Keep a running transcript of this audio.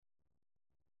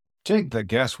Take the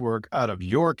guesswork out of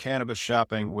your cannabis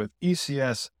shopping with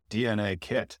ECS DNA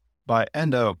Kit by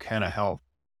Endo Canna Health.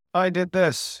 I did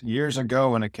this years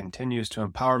ago, and it continues to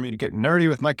empower me to get nerdy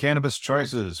with my cannabis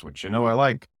choices, which you know I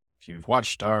like. If you've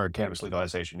watched our Cannabis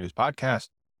Legalization News podcast,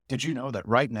 did you know that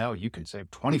right now you can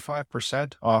save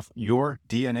 25% off your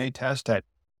DNA test at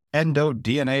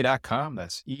endodna.com?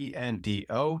 That's ENDODNA.com,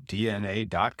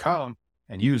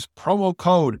 and use promo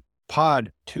code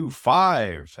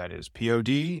POD25. That is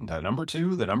POD, the number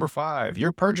 2, the number 5.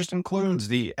 Your purchase includes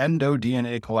the Endo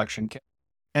DNA Collection Kit,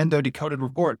 Endo Decoded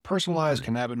Report, personalized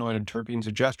cannabinoid and terpene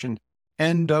suggestion,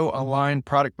 Endo Aligned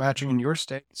product matching in your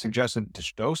state, suggested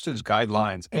dosage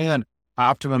guidelines, and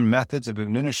optimum methods of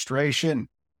administration.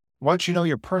 Once you know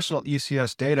your personal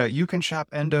ECS data, you can shop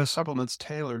Endo supplements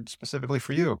tailored specifically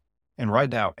for you. And right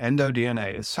now, Endo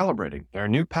DNA is celebrating their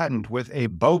new patent with a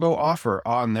BOGO offer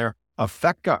on their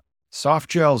Affeca soft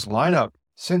gels lineup.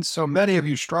 Since so many of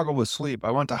you struggle with sleep,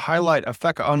 I want to highlight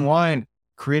Affeca Unwind,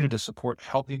 created to support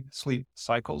healthy sleep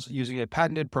cycles using a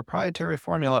patented proprietary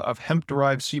formula of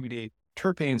hemp-derived CBD,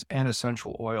 terpenes, and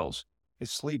essential oils. If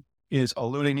sleep is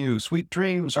eluding you, sweet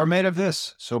dreams are made of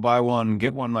this. So buy one,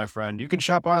 get one, my friend. You can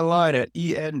shop online at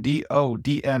endodna.com.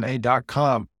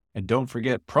 And don't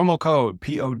forget promo code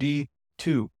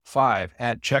POD25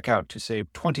 at checkout to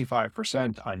save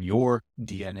 25% on your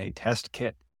DNA test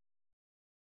kit.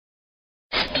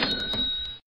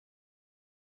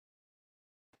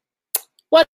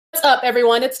 What's up,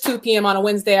 everyone? It's 2 p.m. on a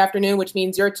Wednesday afternoon, which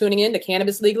means you're tuning in to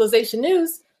Cannabis Legalization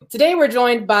News. Today, we're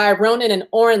joined by Ronan and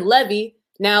Oren Levy.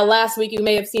 Now, last week, you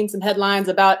may have seen some headlines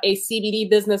about a CBD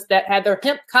business that had their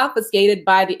hemp confiscated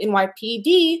by the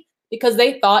NYPD because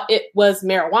they thought it was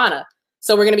marijuana.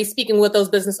 So we're going to be speaking with those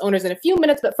business owners in a few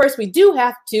minutes. But first, we do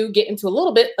have to get into a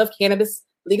little bit of cannabis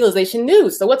legalization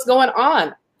news. So what's going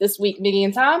on this week, Miggy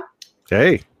and Tom?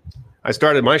 Hey, I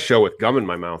started my show with gum in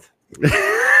my mouth.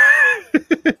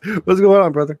 What's going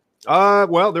on, brother?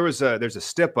 Well, there's a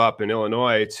step up in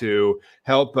Illinois to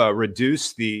help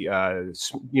reduce the, have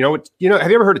you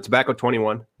ever heard of Tobacco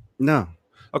 21? No.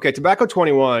 Okay, Tobacco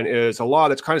 21 is a law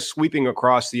that's kind of sweeping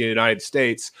across the United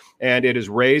States, and it has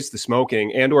raised the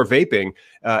smoking and or vaping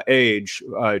age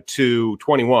to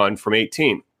 21 from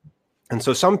 18. And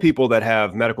so some people that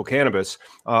have medical cannabis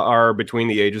are between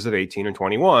the ages of 18 and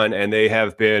 21, and they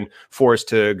have been forced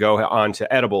to go on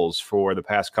to edibles for the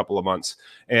past couple of months.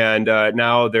 And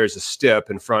now there's a stip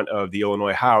in front of the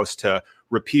Illinois House to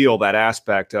repeal that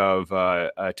aspect of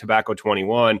Tobacco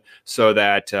 21 so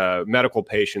that medical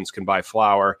patients can buy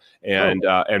flower and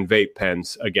vape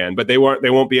pens again. But they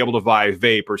won't be able to buy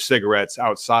vape or cigarettes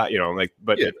outside,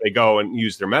 if they go and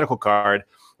use their medical card,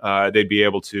 they'd be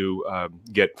able to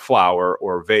get flower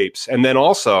or vapes. And then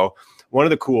also, one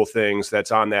of the cool things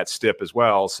that's on that stip as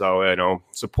well, so,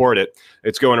 support it.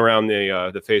 It's going around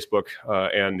the Facebook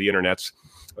and the internets.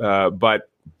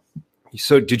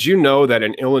 So did you know that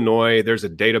in Illinois, there's a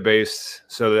database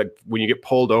so that when you get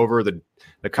pulled over, the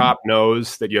cop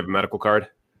knows that you have a medical card?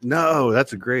 No,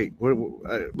 that's a great.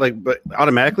 But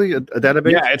automatically a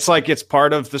database? Yeah, it's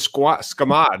part of the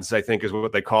SCMODS, I think is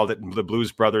what they called it. The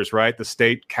Blues Brothers, right? The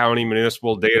state, county,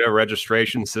 municipal data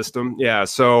registration system. Yeah,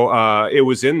 so it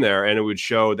was in there, and it would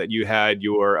show that you had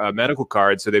your medical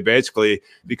card. So they basically,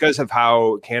 because of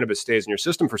how cannabis stays in your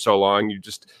system for so long, you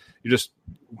just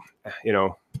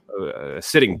a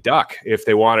sitting duck if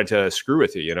they wanted to screw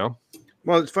with you.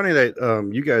 Well, it's funny that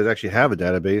you guys actually have a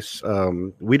database.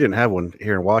 We didn't have one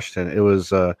here in Washington. It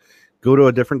was go to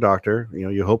a different doctor.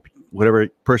 You hope whatever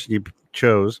person you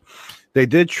chose. They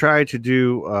did try to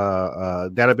do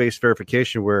database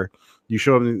verification where you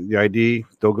show them the ID.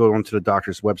 They'll go onto the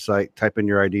doctor's website, type in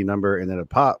your ID number, and then it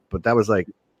pop. But that was it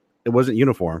wasn't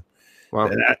uniform. Wow.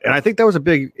 And I think that was a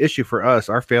big issue for us,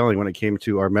 our failing when it came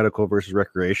to our medical versus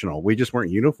recreational. We just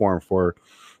weren't uniform for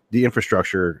the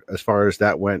infrastructure as far as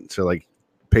that went to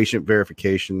patient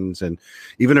verifications and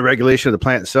even the regulation of the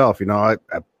plant itself. I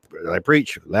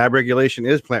preach lab regulation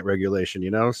is plant regulation,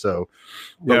 so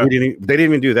but they didn't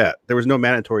even do that. There was no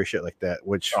mandatory shit like that,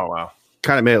 which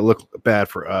kind of made it look bad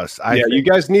for us. You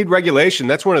guys need regulation.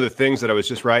 That's one of the things that I was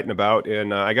just writing about.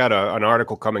 And I got an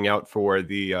article coming out for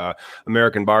the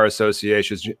American Bar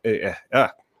Association's, the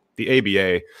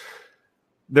ABA,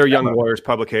 their Young Lawyers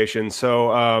publication.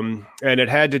 So, and it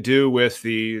had to do with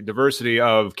the diversity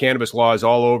of cannabis laws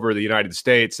all over the United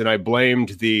States. And I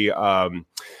blamed the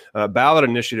ballot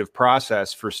initiative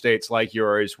process for states like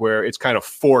yours, where it's kind of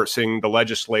forcing the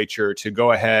legislature to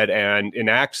go ahead and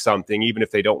enact something, even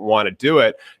if they don't want to do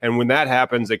it. And when that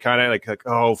happens, they kind of like,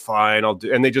 oh, fine, I'll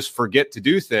do, and they just forget to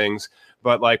do things.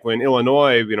 But like when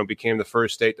Illinois, became the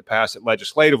first state to pass it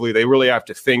legislatively, they really have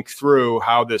to think through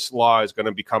how this law is going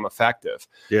to become effective.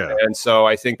 Yeah. And so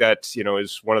I think that,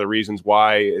 is one of the reasons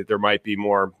why there might be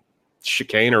more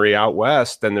chicanery out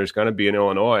west than there's going to be in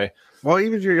Illinois. Well,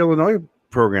 even your Illinois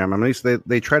program, at least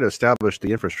they try to establish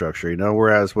the infrastructure,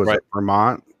 whereas was it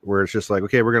Vermont, where it's just like,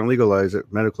 okay, we're going to legalize it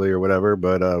medically or whatever,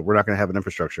 but we're not going to have an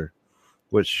infrastructure,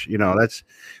 which, that's,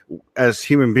 as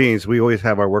human beings, we always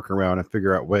have our workaround and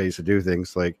figure out ways to do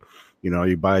things. Like,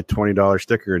 you buy a $20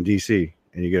 sticker in DC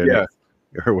and you get it.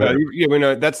 Or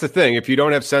whatever. That's the thing. If you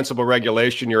don't have sensible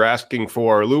regulation, you're asking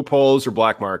for loopholes or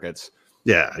black markets.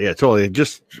 Yeah, totally.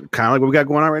 Just kind of like what we got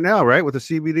going on right now, right? With the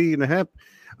CBD and the hemp.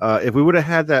 If we would have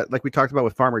had that, like we talked about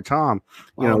with Farmer Tom,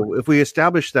 if we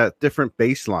established that different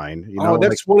baseline,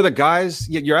 that's one of the guys.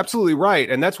 You're absolutely right.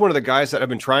 And that's one of the guys that I've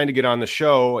been trying to get on the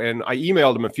show. And I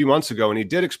emailed him a few months ago and he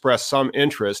did express some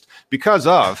interest because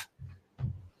of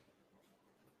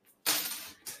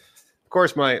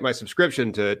course, my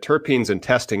subscription to Terpenes and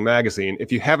Testing magazine.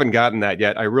 If you haven't gotten that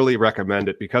yet, I really recommend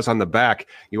it because on the back,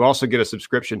 you also get a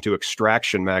subscription to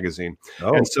Extraction magazine.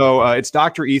 Oh. And so it's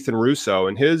Dr. Ethan Russo,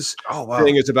 and his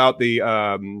thing is about the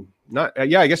I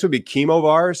guess it would be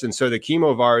chemovars. And so the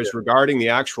chemovars regarding the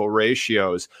actual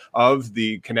ratios of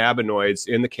the cannabinoids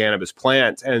in the cannabis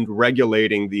plant and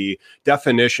regulating the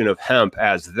definition of hemp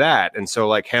as that. And so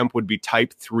like hemp would be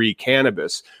type 3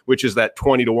 cannabis, which is that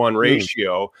 20-to-1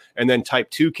 ratio. And then type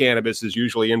 2 cannabis is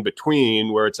usually in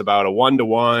between, where it's about a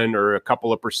 1-to-1 or a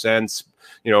couple of percents,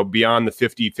 beyond the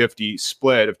 50-50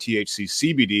 split of THC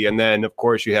CBD. And then, of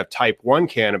course, you have type 1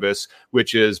 cannabis,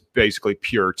 which is basically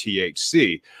pure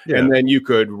THC. Yeah. And then you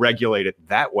could regulate it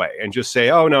that way and just say,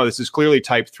 oh, no, this is clearly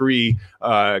type 3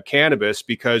 cannabis,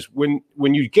 because when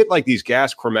you get like these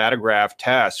gas chromatograph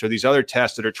tests or these other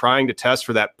tests that are trying to test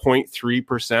for that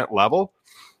 0.3% level,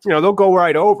 they'll go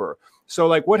right over. So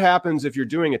like what happens if you're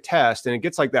doing a test and it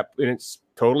gets like that and it's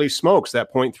totally smokes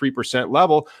that 0.3%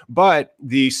 level, but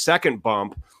the second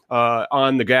bump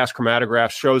on the gas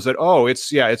chromatograph shows that, it's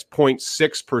 0.6%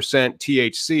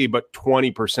 THC, but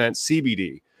 20%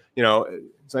 CBD.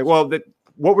 It's like, well,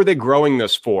 what were they growing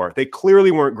this for? They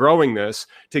clearly weren't growing this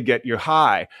to get you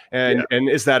high. And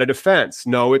is that a defense?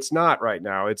 No, it's not right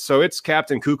now. It's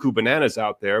Captain Cuckoo Bananas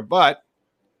out there, but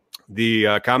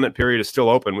the comment period is still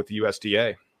open with the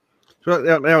USDA.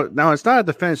 So now it's not a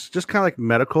defense, just kind of like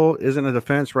medical isn't a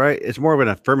defense, right? It's more of an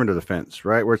affirmative defense,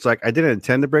 right? Where it's like, I didn't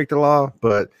intend to break the law,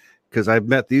 but because I've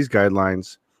met these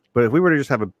guidelines. But if we were to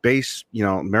just have a base,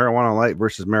 marijuana light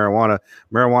versus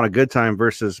marijuana good time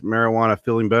versus marijuana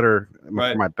feeling better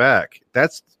for my back,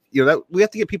 that's, that we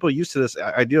have to get people used to this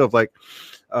idea of like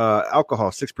alcohol,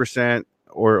 6%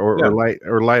 or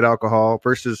light alcohol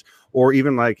versus, or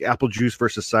even like apple juice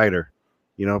versus cider.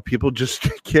 People just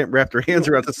can't wrap their hands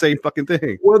around the same fucking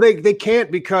thing. Well, they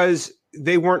can't because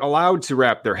they weren't allowed to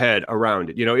wrap their head around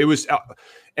it. It was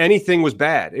anything was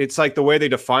bad. It's like the way they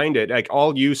defined it, like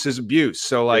all use is abuse.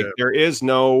 So like there is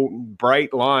no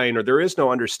bright line or there is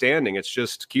no understanding. It's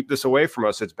just keep this away from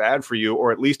us. It's bad for you,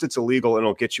 or at least it's illegal and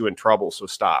it'll get you in trouble. So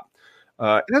stop.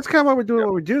 And that's kind of why we're doing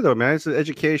what we do, though, man. It's an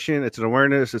education. It's an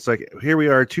awareness. It's like, here we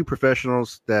are, two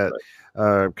professionals that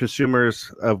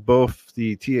consumers of both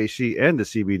the THC and the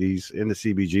CBDs and the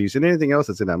CBGs and anything else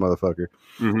that's in that motherfucker.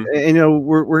 Mm-hmm. And,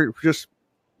 we're just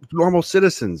normal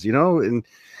citizens, and,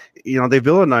 they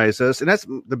villainize us. And that's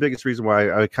the biggest reason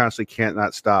why I constantly can't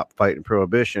not stop fighting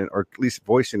prohibition, or at least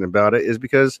voicing about it, is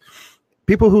because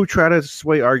people who try to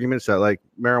sway arguments that like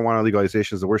marijuana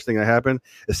legalization is the worst thing that happened,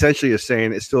 essentially is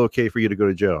saying it's still okay for you to go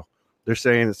to jail. They're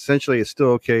saying essentially it's still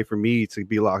okay for me to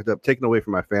be locked up, taken away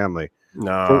from my family.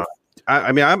 No. So,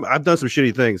 I've done some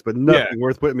shitty things, but nothing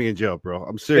worth putting me in jail, bro.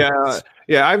 I'm serious.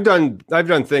 Yeah. I've done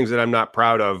things that I'm not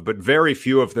proud of, but very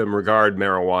few of them regard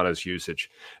marijuana's usage.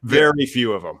 Very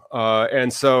few of them.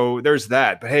 And so there's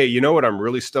that. But hey, you know what I'm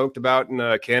really stoked about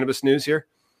in cannabis news here?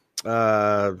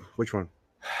 Which one?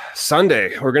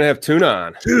 Sunday, we're gonna have Tuna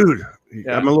on, dude.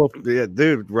 I'm a little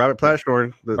dude. Robert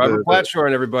Platshorn.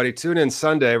 Platshorn, everybody, tune in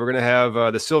Sunday. We're gonna have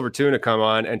the Silver Tuna come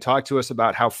on and talk to us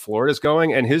about how Florida's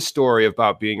going and his story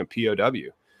about being a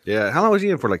POW. Yeah, how long was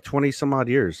he in for? Like 20 some odd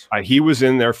years. He was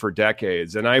in there for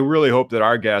decades, and I really hope that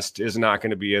our guest is not going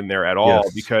to be in there at all,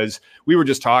 because we were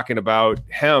just talking about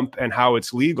hemp and how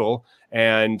it's legal,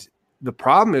 and the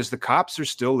problem is the cops are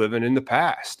still living in the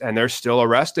past, and they're still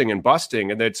arresting and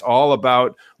busting. And it's all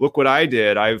about, look what I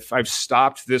did. I've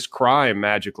stopped this crime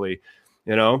magically,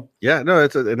 Yeah, no,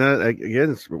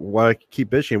 again, it's why I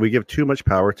keep bitching. We give too much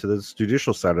power to this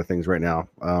judicial side of things right now.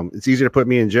 It's easier to put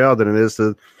me in jail than it is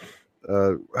to,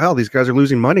 these guys are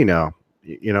losing money now,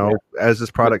 as this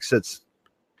product sits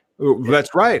That's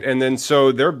right. And then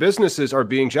so their businesses are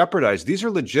being jeopardized. These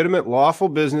are legitimate, lawful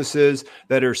businesses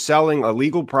that are selling a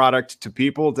legal product to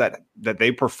people that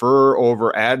they prefer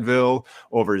over Advil,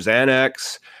 over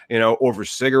Xanax, over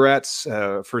cigarettes,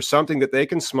 for something that they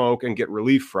can smoke and get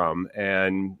relief from.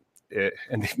 And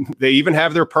they even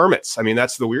have their permits. I mean,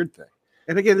 that's the weird thing.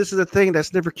 And again, this is a thing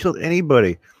that's never killed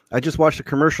anybody. I just watched a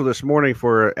commercial this morning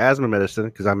for asthma medicine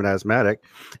because I'm an asthmatic,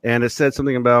 and it said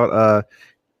something about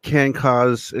can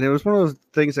cause, and it was one of those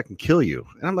things that can kill you.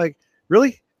 And I'm like,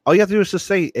 really? All you have to do is just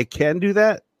say it can do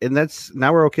that, and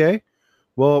now we're okay.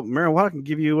 Well, marijuana can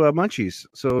give you munchies,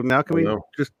 so now can we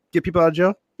just get people out of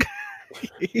jail?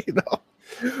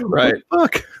 Right?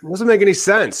 Fuck, it doesn't make any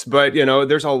sense. But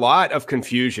there's a lot of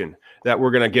confusion that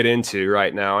we're going to get into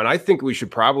right now, and I think we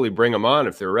should probably bring them on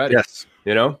if they're ready. Yes.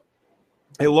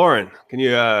 Hey, Lauren, can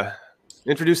you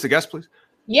introduce the guest, please?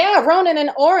 Yeah, Ronan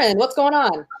and Oren, what's going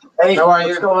on? Hey, how are you?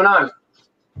 What's going on?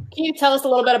 Can you tell us a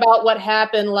little bit about what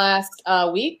happened last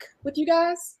week with you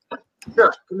guys?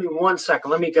 Sure. Give me 1 second.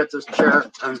 Let me get this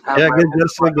chair.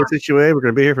 Get situated. We're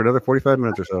going to be here for another 45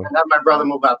 minutes or so. And have my brother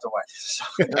move out the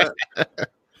way.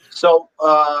 So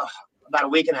about a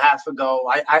week and a half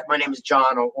ago, my name is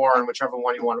John or Oren, whichever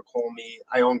one you want to call me.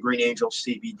 I own Green Angel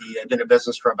CBD. I've been in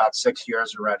business for about 6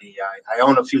 years already. I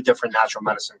own a few different natural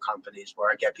medicine companies where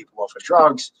I get people off of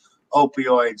drugs,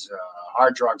 opioids,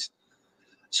 hard drugs.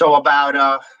 So about,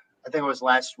 I think it was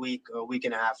last week, a week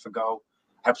and a half ago,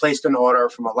 I placed an order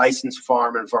from a licensed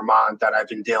farm in Vermont that I've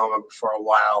been dealing with for a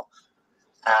while.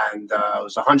 And it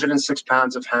was 106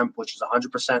 pounds of hemp, which is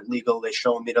 100% legal. They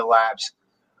showed me the labs.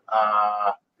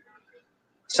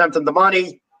 Sent them the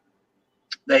money.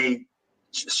 They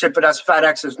ship it as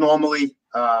FedEx as normally.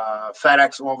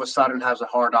 FedEx all of a sudden has a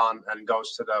hard on and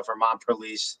goes to the Vermont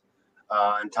police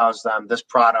and tells them this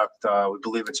product, we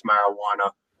believe it's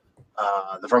marijuana.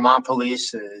 The Vermont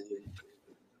police,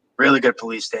 really good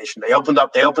police station. They opened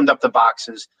up the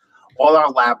boxes. All our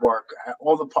lab work,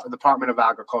 all the Department of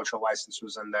Agriculture license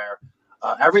was in there.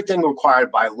 Everything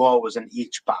required by law was in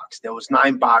each box. There was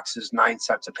 9 boxes, 9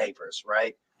 sets of papers,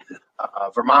 right?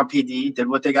 Vermont PD did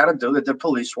what they got to do. They did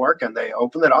police work, and they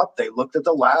opened it up. They looked at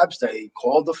the labs. They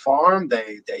called the farm.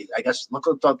 They I guess, looked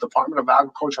at the Department of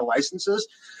Agriculture licenses,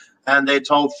 and they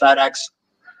told FedEx,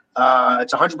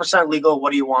 it's 100% legal.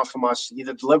 What do you want from us?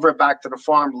 Either deliver it back to the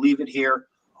farm, leave it here,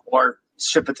 or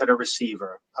ship it to the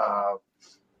receiver. I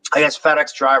guess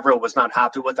FedEx driver was not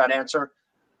happy with that answer.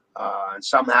 And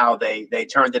somehow they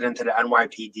turned it into the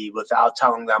NYPD without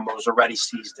telling them it was already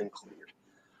seized and cleared.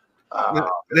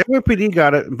 The NYPD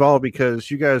got it involved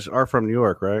because you guys are from New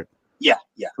York, right? Yeah,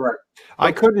 correct.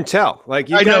 I couldn't tell. Like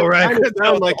you I know, right? kind of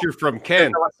sound like you're from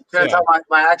Kent. Can I tell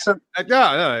my accent?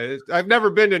 No, I've never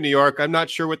been to New York. I'm not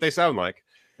sure what they sound like.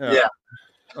 Yeah.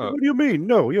 What do you mean?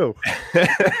 No, yo.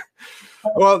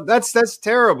 Well, that's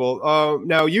terrible.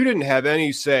 Now, you didn't have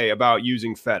any say about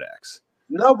using FedEx.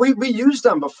 No, we used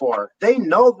them before. They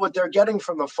know what they're getting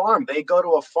from the farm. They go to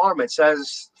a farm. It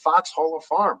says Foxhole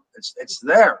Farm. It's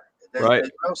there. Right.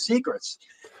 There's no secrets.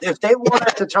 If they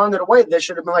wanted to turn it away, they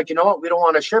should have been like, you know what? We don't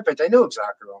want to ship it. They knew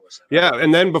exactly what was there. Yeah,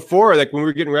 and then before, like when we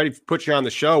were getting ready to put you on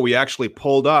the show, we actually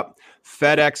pulled up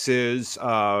FedEx's.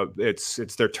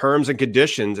 It's their terms and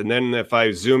conditions, and then if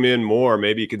I zoom in more,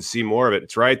 maybe you can see more of it.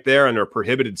 It's right there under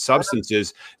prohibited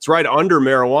substances. It's right under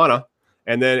marijuana,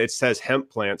 and then it says hemp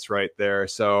plants right there.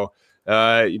 So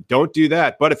don't do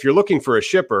that. But if you're looking for a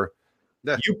shipper,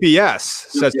 UPS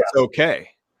says it's okay.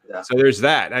 Yeah. So there's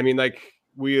that. I mean, like,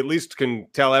 we at least can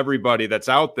tell everybody that's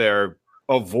out there,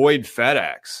 avoid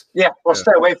FedEx. Yeah, well,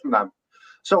 stay away from them.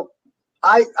 So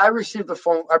I received the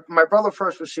phone. My brother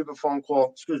first received a phone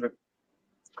call,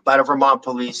 by the Vermont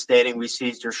police stating we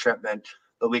seized your shipment,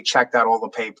 but we checked out all the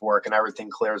paperwork and everything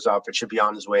clears up. It should be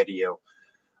on his way to you.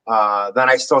 Then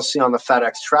I still see on the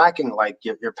FedEx tracking, like,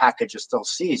 your package is still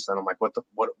seized. And I'm like,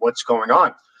 what's going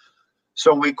on?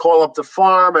 So we call up the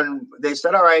farm, and they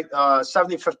said, all right,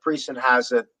 75th Precinct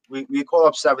has it. We call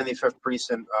up 75th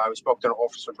Precinct. We spoke to an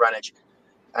officer, Greenwich,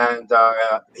 and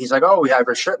he's like, oh, we have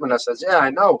your shipment. I says, yeah, I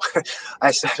know.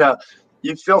 I said,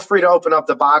 you feel free to open up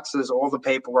the boxes. All the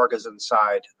paperwork is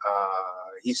inside.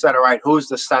 He said, all right, who's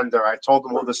the sender? I told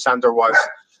him who the sender was.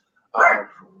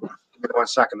 Give me 1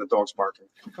 second. The dog's barking.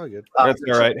 Oh, good. That's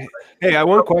all right. Hey,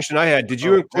 one question I had. Did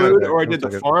you include, or did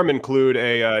the farm include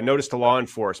a notice to law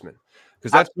enforcement?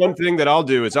 Because that's one thing that I'll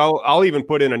do is I'll even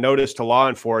put in a notice to law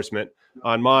enforcement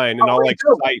on mine, and I'll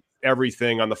cite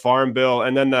everything on the farm bill.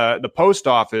 And then the post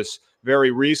office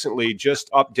very recently just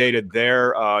updated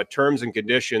their terms and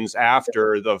conditions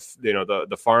after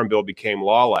the farm bill became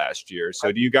law last year.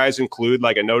 So do you guys include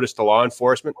like a notice to law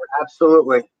enforcement?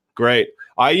 Absolutely. Great.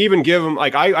 I even give them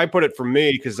like I put it for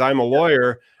me because I'm a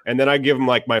lawyer, and then I give them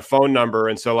like my phone number.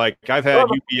 And so like I've had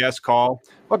UPS call.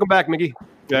 Welcome back, Mickey.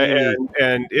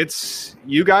 And it's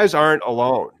you guys aren't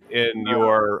alone in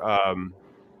your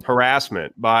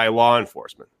harassment by law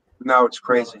enforcement. No, it's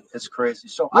crazy. It's crazy.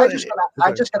 So I just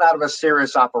got out of a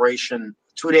serious operation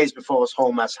 2 days before this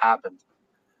whole mess happened.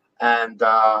 And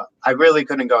I really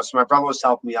couldn't go. So my brother was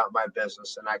helping me out in my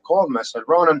business. And I called him. I said,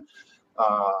 Ronan,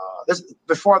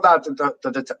 before that,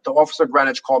 the officer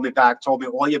Greenwich called me back, told me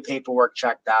all your paperwork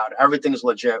checked out. Everything's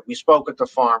legit. We spoke at the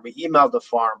farm. We emailed the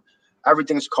farm.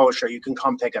 Everything's kosher. You can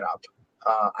come pick it up.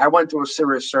 I went through a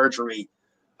serious surgery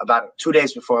about 2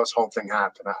 days before this whole thing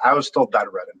happened. I was still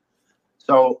bedridden.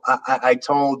 So I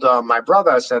told my brother,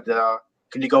 I said,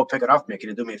 can you go pick it up for me? Can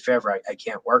you do me a favor? I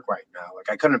can't work right now. Like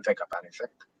I couldn't pick up anything.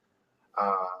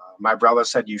 My brother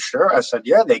said, you sure? I said,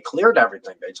 yeah, they cleared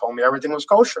everything. They told me everything was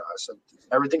kosher. I said,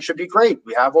 everything should be great.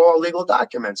 We have all legal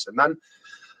documents. And then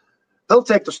they'll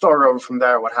take the story over from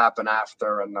there, what happened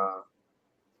after. And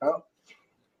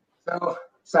so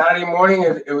Saturday morning,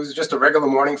 it was just a regular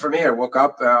morning for me. I woke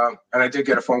up and I did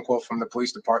get a phone call from the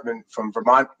police department from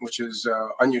Vermont, which is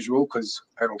unusual because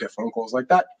I don't get phone calls like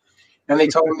that. And they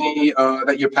told me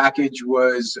that your package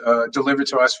was delivered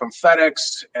to us from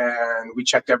FedEx, and we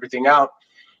checked everything out.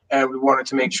 And we wanted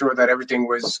to make sure that everything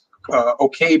was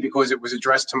okay because it was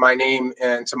addressed to my name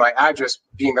and to my address,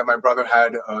 being that my brother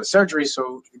had surgery.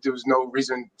 So there was no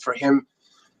reason for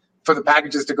the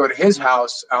packages to go to his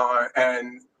house.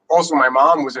 And also my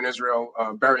mom was in Israel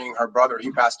burying her brother.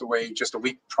 He passed away just a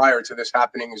week prior to this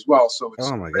happening as well. So it's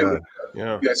God.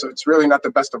 Yeah. So it's really not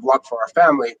the best of luck for our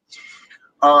family.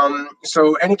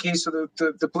 So any case, so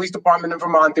the police department in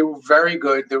Vermont, they were very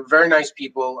good. They were very nice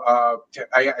people.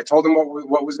 I told him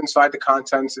what was inside the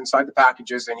contents, inside the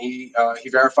packages, and he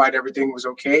verified everything was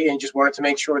okay. And he just wanted to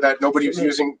make sure that nobody was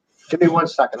using. Give me 1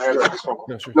 second.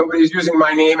 Nobody's using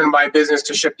my name and my business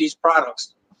to ship these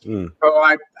products. So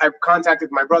I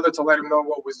contacted my brother to let him know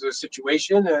what was the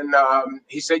situation, and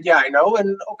he said, "Yeah, I know."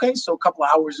 And okay, so a couple of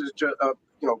hours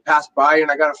passed by, and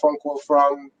I got a phone call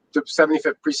from the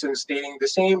 75th precinct stating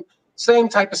the same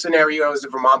type of scenario as the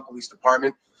Vermont Police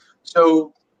Department.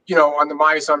 So, under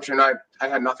my assumption, I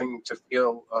had nothing to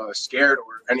feel scared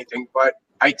or anything, but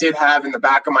I did have in the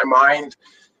back of my mind,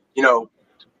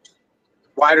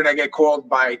 why did I get called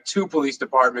by 2 police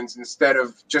departments instead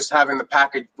of just having the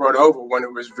package brought over when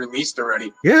it was released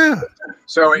already? Yeah.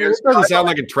 So it doesn't sound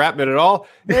like entrapment at all.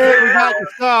 Hey, we got the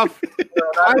stuff.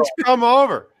 Why don't you come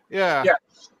over? Yeah. Yeah.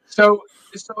 So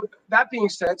that being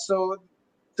said, so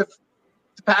the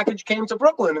package came to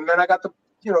Brooklyn, and then I got the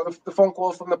phone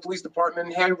call from the police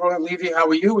department. Hey, Ronan Levy, how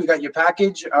are you? We got your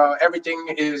package.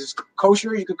 Everything is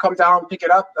kosher. You could come down, pick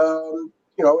it up.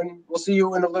 And we'll see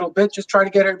you in a little bit. Just try to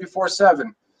get here before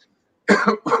 7,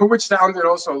 which sounded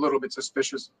also a little bit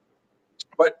suspicious.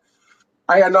 But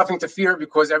I had nothing to fear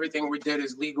because everything we did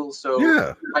is legal. So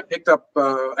yeah. I picked up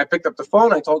the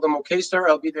phone. I told them, okay, sir,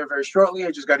 I'll be there very shortly.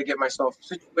 I just got to get myself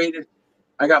situated.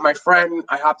 I got my friend.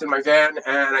 I hopped in my van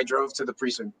and I drove to the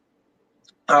precinct.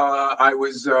 I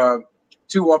was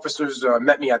 2 officers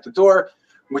met me at the door,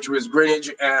 which was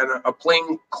Greenwich and a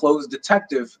plainclothes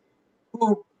detective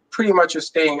who pretty much is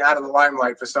staying out of the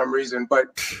limelight for some reason, but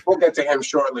we'll get to him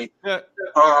shortly. Yeah.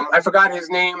 I forgot his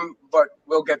name, but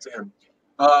we'll get to him.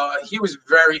 He was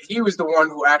the one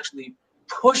who actually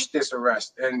pushed this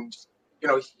arrest, and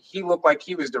he looked like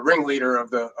he was the ringleader of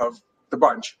the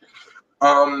bunch.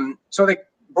 So they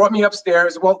brought me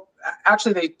upstairs. Well,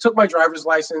 actually, they took my driver's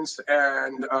license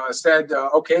and said,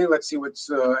 "Okay, let's see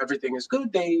what's everything is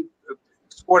good." They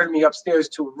escorted me upstairs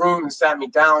to a room and sat me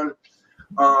down,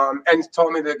 and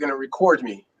told me they're going to record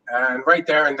me. And right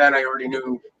there and then, I already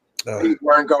knew things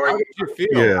weren't going. How did you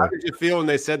feel? Yeah. How did you feel when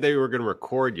they said they were going to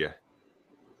record you?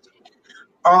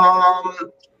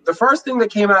 The first thing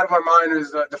that came out of my mind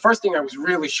is the first thing I was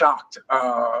really shocked.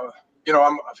 I'm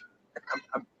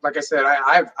like I said,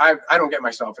 I don't get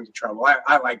myself into trouble.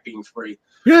 I like being free.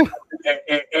 Yeah.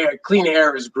 Clean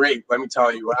air is great. Let me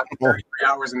tell you. After 33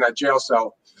 hours in that jail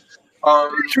cell.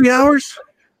 3 hours.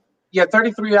 Yeah,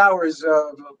 33 hours.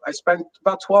 I spent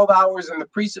about 12 hours in the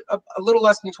precinct, a little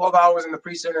less than 12 hours in the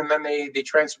precinct, and then they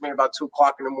transferred me about 2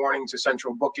 o'clock in the morning to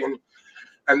central booking,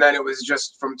 and then it was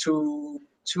just from 2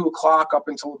 o'clock up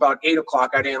until about 8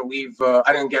 o'clock. I didn't leave.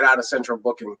 I didn't get out of central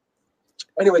booking.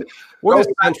 Anyway, what is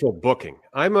central booking?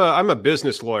 I'm a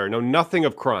business lawyer. Know nothing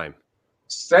of crime.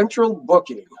 Central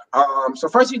booking. So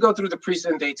first you go through the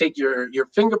precinct. They take your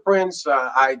fingerprints.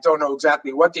 I don't know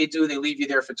exactly what they do. They leave you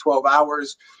there for 12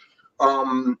 hours.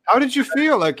 How did you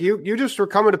feel? Like you just were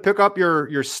coming to pick up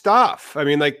your stuff. I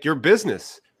mean, like your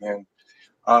business. Man.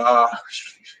 I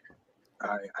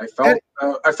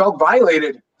felt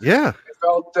violated. Yeah.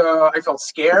 I felt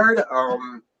scared.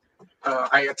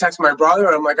 I text my brother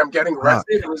and I'm like, I'm getting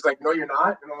arrested. And he's like, no, you're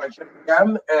not. And I'm like, I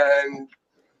am. And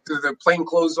the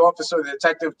plainclothes officer, the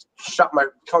detective,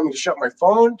 told me to shut my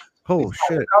phone. Oh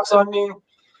shit! Cuffs on me,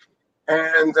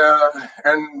 and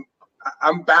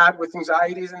I'm bad with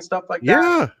anxieties and stuff like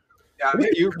that. Yeah.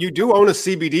 You do own a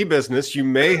CBD business. You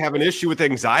may have an issue with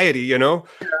anxiety. So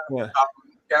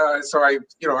I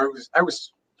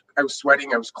was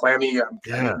sweating. I was clammy.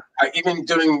 Even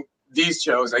doing these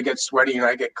shows, I get sweaty and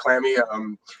I get clammy.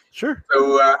 Sure.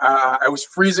 So I was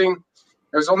freezing.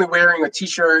 I was only wearing a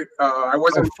t-shirt. I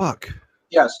wasn't. Oh fuck.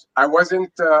 Yes, I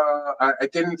wasn't. I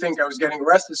didn't think I was getting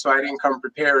arrested, so I didn't come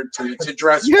prepared to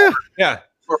dress.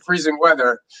 For freezing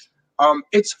weather.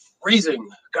 It's freezing,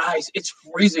 guys. It's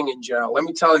freezing in jail. Let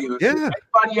me tell you. If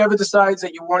anybody ever decides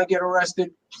that you want to get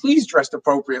arrested, please dress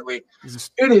appropriately.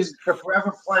 It is the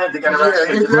forever plan to get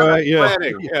arrested. Right? Yeah.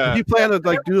 If you plan to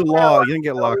do the law, you didn't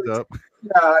get locked up.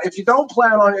 If you don't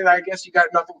plan on it, I guess you got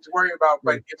nothing to worry about.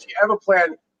 But if you ever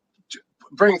plan,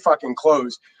 bring fucking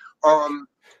clothes.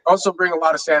 Also bring a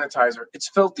lot of sanitizer. It's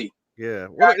filthy. Yeah.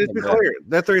 Well, it's clear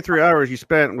that 33 hours you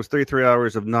spent was 33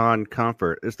 hours of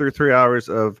non-comfort. It's 33 hours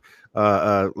of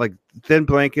like thin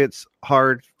blankets,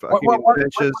 hard fucking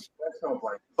benches. That's no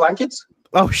blankets.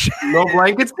 Oh shit! No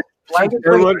blankets.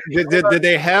 Did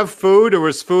they have food, or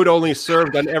was food only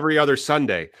served on every other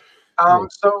Sunday?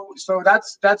 So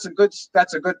that's a good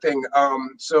thing.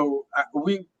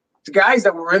 The guys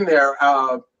that were in there,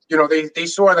 they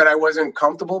saw that I wasn't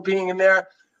comfortable being in there.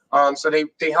 So they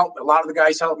helped. A lot of the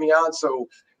guys helped me out. So,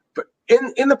 but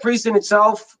in the precinct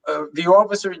itself, the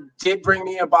officer did bring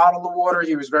me a bottle of water.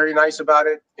 He was very nice about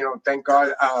it. Thank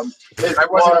God. I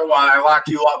wasn't why I lock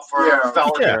you up for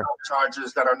felony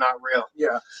charges that are not real.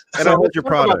 Yeah. And I want your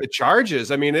product. About the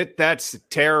charges. I mean, that's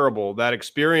terrible. That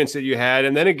experience that you had,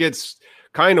 and then it gets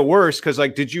kind of worse because,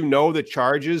 did you know the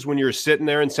charges when you were sitting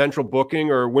there in central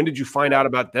booking, or when did you find out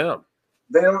about them?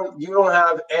 You don't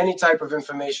have any type of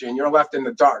information. You're left in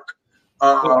the dark.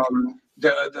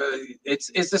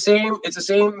 It's the same. It's the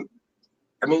same.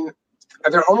 I mean,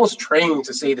 they're almost trained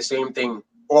to say the same thing.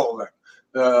 All of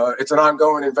them. It's an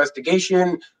ongoing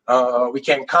investigation. We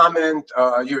can't comment.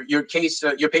 Your case,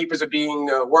 your papers are being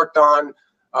worked on.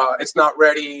 It's not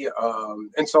ready,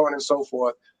 and so on and so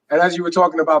forth. And as you were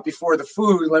talking about before, the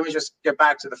food. Let me just get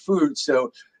back to the food.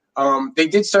 So they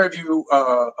did serve you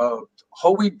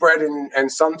whole wheat bread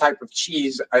and some type of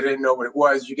cheese. I didn't know what it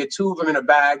was. You get 2 of them in a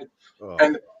bag.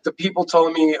 And the people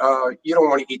told me, you don't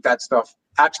want to eat that stuff.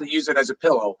 Actually use it as a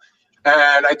pillow.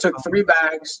 And I took 3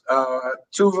 bags.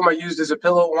 2 of them I used as a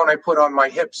pillow. 1 I put on my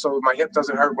hip so my hip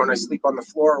doesn't hurt when I sleep on the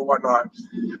floor or whatnot.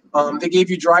 They gave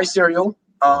you dry cereal,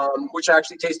 which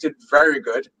actually tasted very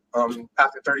good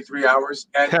after 33 hours.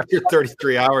 And after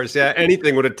 33 hours, yeah,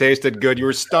 anything would have tasted good. You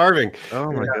were starving.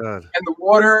 Oh, my God. And the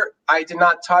water I did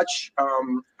not touch.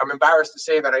 I'm embarrassed to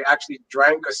say that I actually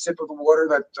drank a sip of the water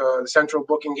that the central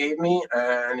booking gave me,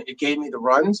 and it gave me the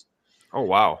runs. Oh,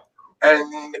 wow.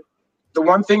 And the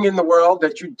one thing in the world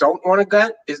that you don't want to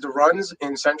get is the runs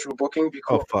in central booking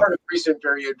because part of the recent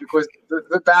period, because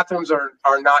the bathrooms are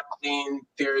not clean.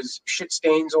 There's shit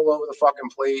stains all over the fucking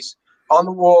place. On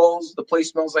the walls, the place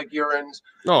smells like urines.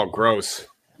 Oh, gross.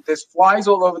 There's flies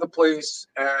all over the place,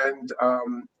 and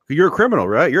you're a criminal,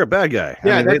 right? You're a bad guy.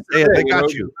 Yeah, I mean, they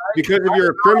got you. Because if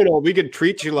you're a criminal, we could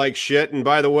treat you like shit. And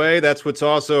by the way, that's what's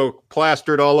also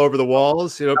plastered all over the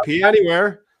walls. Pee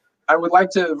anywhere. I would like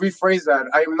to rephrase that.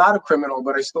 I am not a criminal,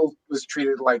 but I still was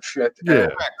treated like shit. Yeah.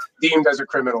 Deemed as a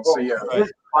criminal. So yeah.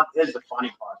 Here's the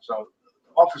funny part. So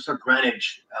Officer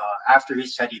Greenwich, after he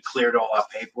said he cleared all our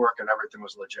paperwork and everything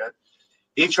was legit,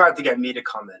 he tried to get me to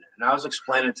come in. And I was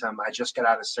explaining to him, I just got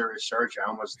out of serious surgery. I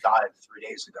almost died 3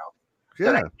 days ago.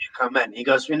 Yeah. I need to come in. He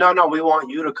goes, no, we want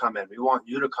you to come in. We want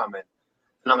you to come in.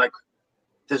 And I'm like,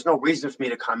 there's no reason for me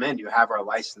to come in. You have our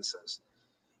licenses.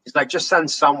 He's like, just send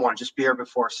someone. Just be here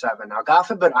before 7. Now, God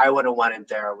forbid I would have went in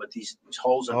there with these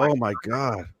holes in my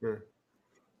God.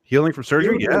 Healing from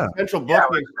surgery? Yeah. Central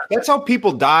booking. That's how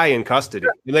people die in custody.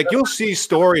 You'll see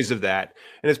stories of that.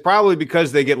 And it's probably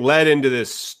because they get led into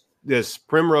this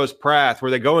primrose path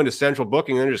where they go into central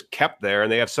booking and they're just kept there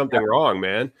and they have something wrong,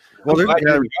 man. Well, there's a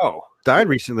guy who died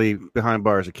recently behind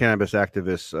bars, a cannabis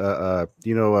activist.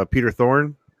 Peter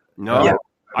Thorne? No.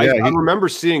 I remember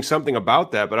seeing something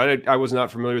about that, but I was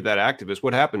not familiar with that activist.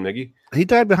 What happened, Miggy? He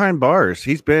died behind bars.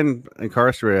 He's been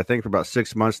incarcerated, I think, for about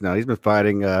 6 months now. He's been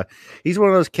fighting. He's one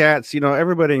of those cats.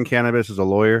 Everybody in cannabis is a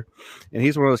lawyer, and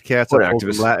he's one of those cats that pulls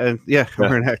from Latin. Yeah,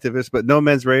 we're an activist, but no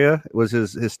mens rea was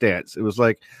his stance. It was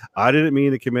like, I didn't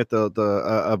mean to commit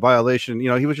a violation.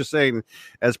 He was just saying,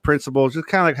 as principle, just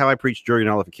kind of like how I preach jury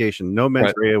nullification. No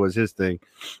mens rea was his thing,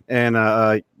 and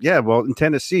well, in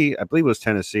Tennessee, I believe it was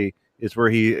Tennessee, is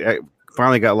where he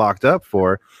finally got locked up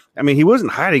for. I mean, he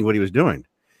wasn't hiding what he was doing.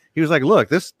 He was like, look,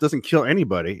 this doesn't kill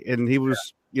anybody. And he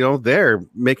was, there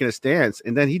making a stance.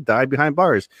 And then he died behind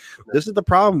bars. This is the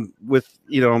problem with,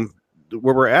 where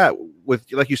we're at with,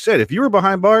 like you said, if you were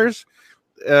behind bars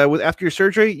after your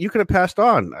surgery, you could have passed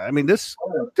on. I mean, this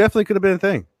definitely could have been a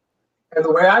thing. And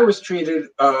the way I was treated,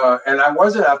 and I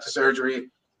wasn't after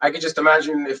surgery, I could just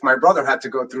imagine if my brother had to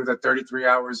go through the 33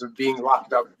 hours of being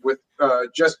locked up with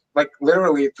just like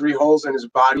literally 3 holes in his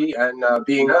body and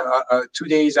being 2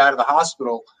 days out of the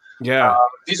hospital. Yeah.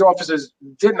 These officers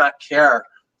did not care.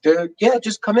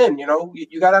 Just come in.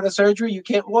 You got out of surgery. You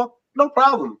can't walk. No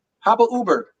problem. Hop an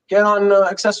Uber. Get on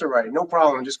Accessorize. No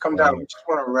problem. Just come down. We just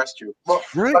want to arrest you. Well,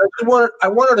 right. But I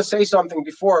wanted to say something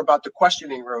before about the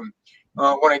questioning room.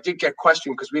 When I did get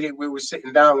questioned, because we were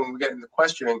sitting down when we get into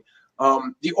questioning.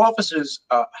 The officers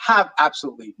have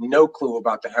absolutely no clue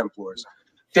about the hemp laws.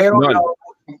 They don't know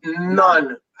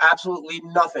none, absolutely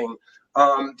nothing.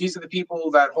 These are the people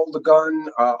that hold the gun,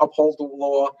 uphold the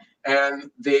law,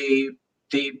 and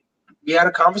we had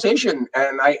a conversation,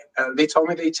 and they told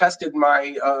me they tested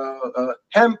my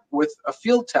hemp with a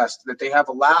field test, that they have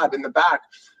a lab in the back.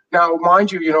 Now,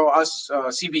 mind you, us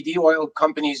CBD oil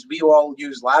companies, we all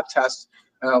use lab tests,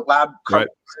 lab companies.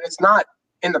 And it's not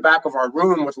in the back of our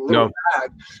room with a little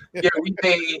bag. Yeah, we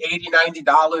pay $80,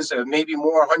 $90, or maybe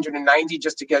more, $190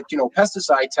 just to get,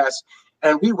 pesticide tests.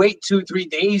 And we wait 2-3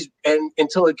 days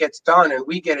until it gets done, and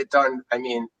we get it done. I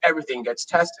mean, everything gets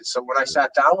tested. So when I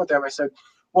sat down with them, I said,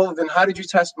 well, then how did you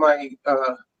test my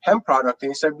hemp product?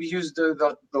 And he said, we used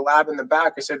the lab in the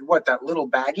back. I said, what, that little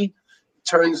baggie?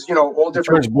 Turns, all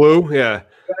different. Turns blue, yeah.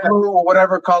 Blue or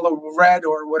whatever color, red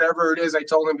or whatever it is. I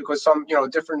told him because some,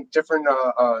 different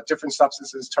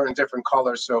substances turn different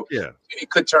colors. So it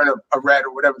could turn a red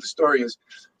or whatever the story is.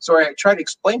 So I tried to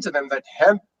explain to them that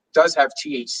hemp does have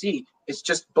THC. It's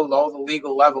just below the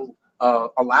legal level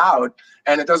allowed.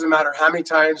 And it doesn't matter how many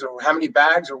times or how many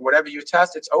bags or whatever you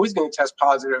test, it's always going to test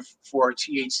positive for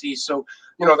THC. So,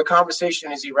 the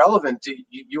conversation is irrelevant.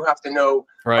 You have to know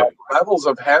levels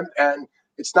of hemp. And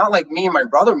it's not like me and my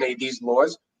brother made these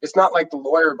laws. It's not like the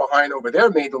lawyer behind over there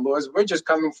made the laws. We're just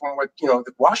coming from what,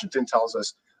 Washington tells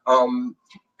us.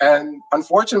 And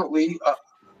unfortunately,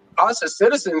 us as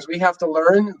citizens, we have to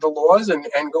learn the laws and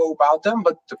go about them,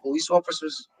 but the police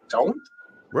officers don't.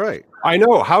 Right. I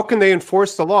know. How can they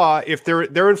enforce the law if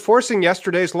they're enforcing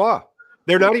yesterday's law?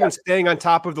 They're not even staying on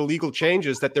top of the legal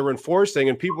changes that they're enforcing,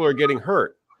 and people are getting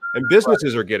hurt, and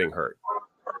businesses are getting hurt.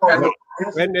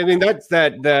 And I mean, that's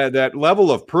that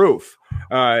level of proof.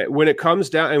 When it comes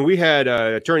down, and we had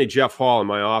Attorney Jeff Hall in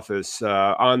my office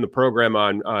on the program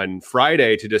on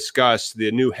Friday to discuss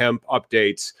the new hemp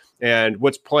updates and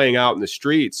what's playing out in the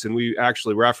streets. And we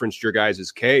actually referenced your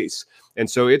guys' case. And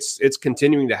so it's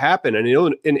continuing to happen. And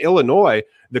in Illinois,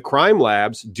 the crime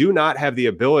labs do not have the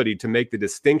ability to make the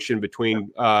distinction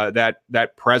between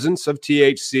that presence of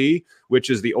THC, which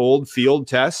is the old field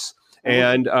tests,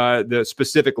 and the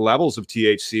specific levels of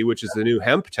THC, which is the new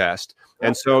hemp test.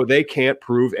 And so they can't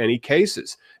prove any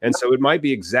cases. And so it might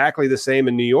be exactly the same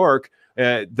in New York.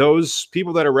 Those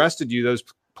people that arrested you, those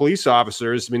police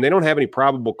officers, I mean, they don't have any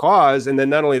probable cause. And then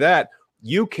not only that,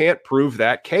 you can't prove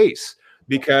that case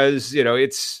because,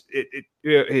 to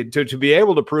be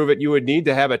able to prove it, you would need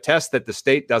to have a test that the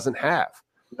state doesn't have.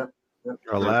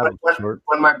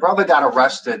 When my brother got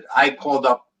arrested, I called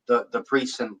up the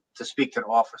precinct to speak to the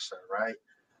officer, right?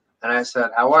 And I said,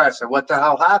 what the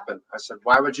hell happened? I said,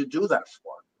 why would you do that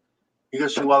for? He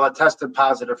goes, well, I tested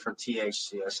positive for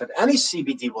THC. I said, any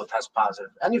CBD will test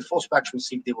positive. Any full spectrum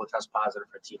CBD will test positive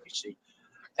for THC.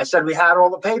 I said, we had all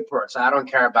the paperwork. I said, I don't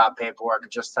care about paperwork.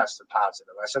 It just tested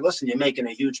positive. I said, listen, you're making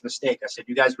a huge mistake. I said,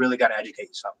 you guys really got to educate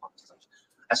yourself on this stuff.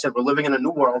 I said, we're living in a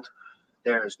new world.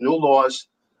 There's new laws.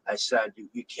 I said,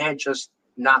 you can't just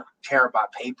not care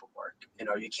about paperwork.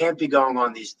 You can't be going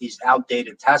on these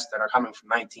outdated tests that are coming from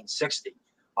 1960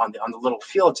 on the little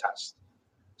field test.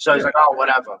 So he's like, oh,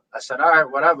 whatever. I said, all right,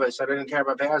 whatever. I said, I didn't care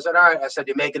about paperwork. I said, all right. I said,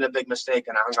 you're making a big mistake.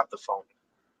 And I hung up the phone.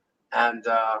 And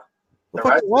Well,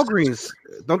 fucking Walgreens.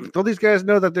 Don't these guys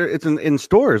know that it's in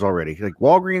stores already? Like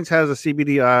Walgreens has a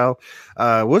CBD aisle.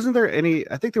 Wasn't there any?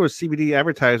 I think there was CBD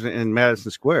advertisement in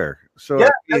Madison Square. So yeah,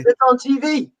 it's on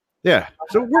TV. Yeah.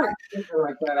 So we're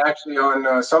like that actually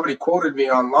on somebody quoted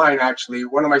me online. Actually,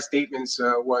 one of my statements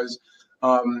was,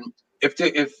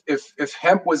 if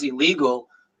hemp was illegal,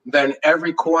 then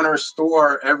every corner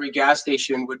store, every gas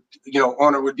station would,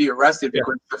 owner would be arrested,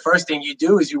 because the first thing you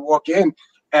do is you walk in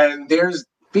and there's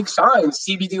big signs,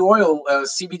 CBD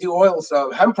oils,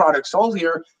 hemp products sold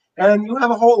here, and you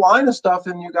have a whole line of stuff,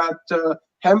 and you got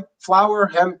hemp flour,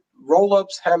 hemp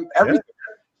roll-ups, hemp everything.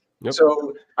 Yep.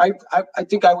 So I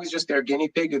think I was just their guinea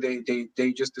pig.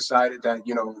 They just decided that,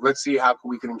 let's see how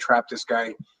we can entrap this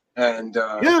guy. And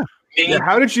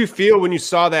how did you feel when you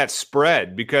saw that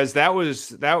spread? Because that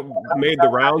made the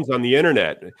rounds on the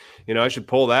internet. I should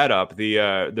pull that up.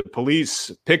 The police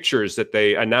pictures that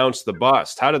they announced the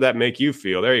bust. How did that make you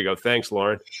feel? There you go. Thanks,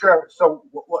 Lauren. Sure. So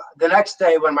the next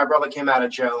day when my brother came out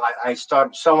of jail,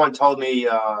 someone told me,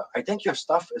 I think your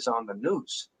stuff is on the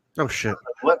news. Oh shit!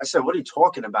 I said, what are you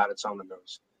talking about? It's on the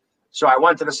news. So I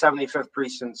went to the 75th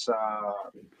Precinct's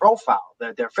profile,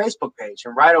 their Facebook page,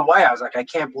 and right away I was like, I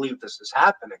can't believe this is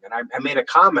happening. And I made a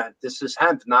comment: "This is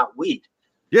hemp, not weed."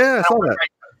 Yeah, I saw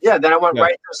that. Then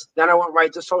I went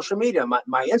right to social media,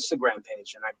 my Instagram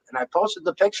page, and I posted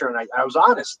the picture, and I was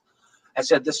honest. I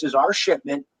said, "This is our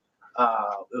shipment.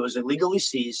 It was illegally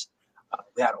seized.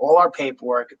 We had all our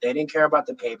paperwork. They didn't care about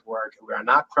the paperwork. We are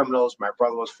not criminals. My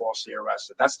brother was falsely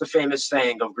arrested." That's the famous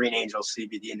saying of Green Angel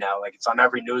CBD now. Like, it's on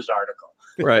every news article,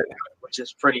 right? Which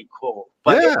is pretty cool.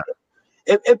 But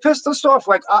it pissed us off.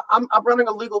 Like, I'm running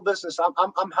a legal business.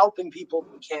 I'm helping people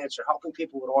with cancer, helping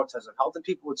people with autism, helping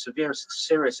people with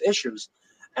serious issues,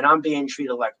 and I'm being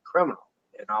treated like a criminal.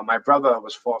 My brother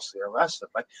was falsely arrested.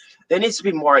 Like, there needs to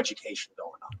be more education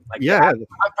going on. Like,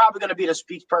 I'm probably going to be the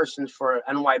spokesperson for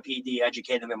NYPD,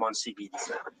 educating them on CBD.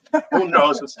 Who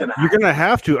knows what's going to happen? You're going to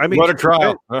have to. I mean, go to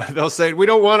trial. They'll say, we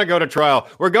don't want to go to trial.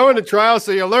 We're going to trial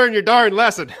so you learn your darn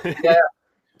lesson. Yeah.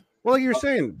 Well, you're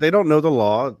saying they don't know the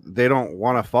law. They don't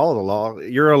want to follow the law.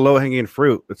 You're a low-hanging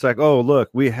fruit. It's like, oh,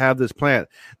 look, we have this plant.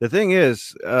 The thing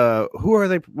is, who are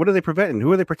they? What are they preventing?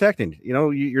 Who are they protecting?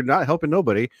 You're not helping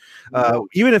nobody.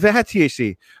 Even if it had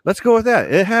THC, let's go with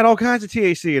that. It had all kinds of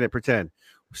THC in it. Pretend.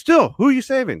 Still, who are you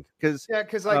saving? Because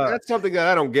that's something that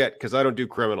I don't get, because I don't do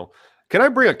criminal. Can I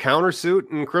bring a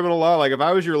countersuit in criminal law? Like, if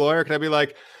I was your lawyer, can I be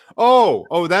like,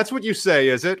 oh, that's what you say,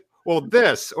 is it? Well,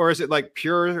 this, or is it like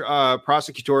pure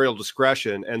prosecutorial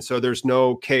discretion? And so there's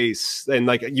no case, and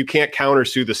like you can't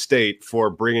countersue the state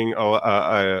for bringing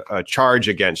a charge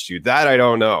against you. That I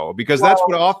don't know, because that's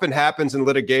what often happens in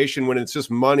litigation when it's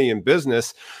just money and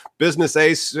business. Business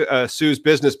A sues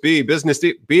business B. Business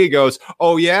B goes,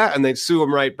 oh yeah, and they sue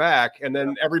them right back. And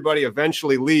then everybody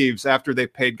eventually leaves after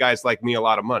they've paid guys like me a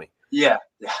lot of money. Yeah.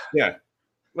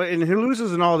 Well, and who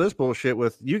loses in all this bullshit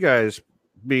with you guys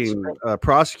being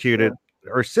prosecuted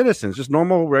are citizens, just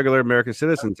normal, regular American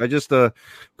citizens. I just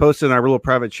posted in our little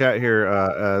private chat here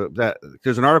that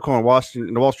there's an article in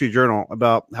the Wall Street Journal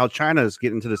about how China is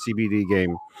getting into the CBD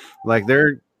game. Like,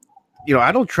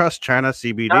 I don't trust China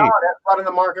CBD. No, that's flooding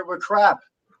the market with crap.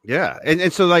 Yeah,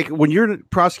 and so like when you're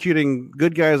prosecuting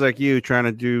good guys like you, trying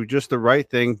to do just the right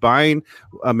thing, buying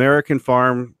American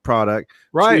farm product,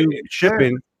 right,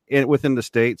 shipping it within the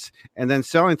states, and then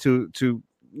selling to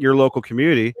your local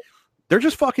community, they're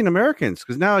just fucking Americans,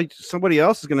 because now somebody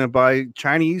else is going to buy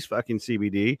Chinese fucking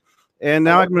CBD, and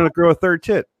now I'm going to grow a third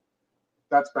tit.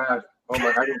 That's bad. Oh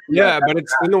my God. Yeah, but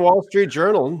it's in the Wall Street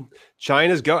Journal.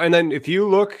 China's go, and then if you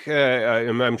look,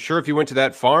 I'm sure if you went to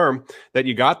that farm that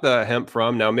you got the hemp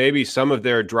from, now maybe some of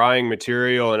their drying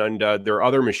material and their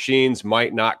other machines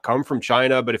might not come from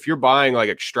China, but if you're buying like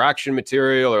extraction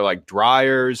material or like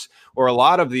dryers or a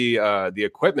lot of the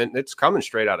equipment, it's coming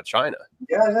straight out of China.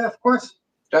 Yeah, of course.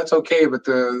 That's okay, but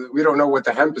we don't know what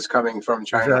the hemp is coming from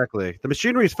China. Exactly. The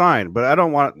machinery is fine, but I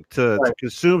don't want to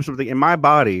consume something in my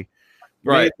body.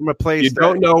 Right. From a place you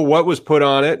don't know what was put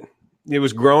on it. It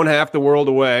was grown half the world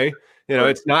away.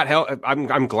 It's not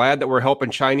I'm glad that we're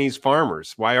helping Chinese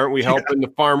farmers. Why aren't we helping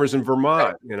the farmers in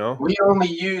Vermont? We only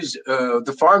use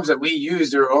the farms that we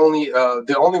use. They're only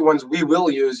the only ones we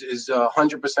will use is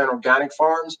 100% organic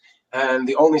farms, and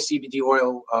the only CBD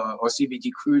oil or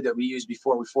CBD crude that we use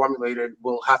before we formulate it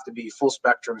will have to be full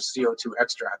spectrum CO2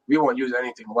 extract. We won't use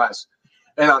anything less.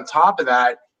 And on top of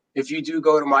that, if you do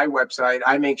go to my website,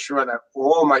 I make sure that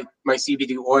all my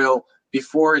CBD oil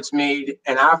before it's made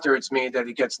and after it's made, that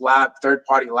it gets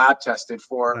third-party lab tested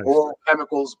for Nice. all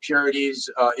chemicals, purities,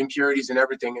 impurities, and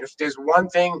everything. And if there's one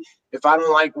thing, if I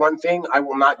don't like one thing, I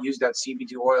will not use that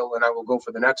CBD oil, and I will go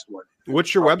for the next one.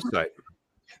 What's your website?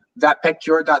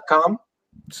 Thatpetcure.com.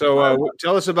 So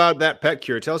tell us about That Pet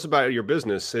Cure. Tell us about your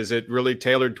business. Is it really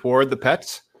tailored toward the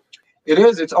pets? It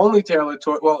is. It's only tailored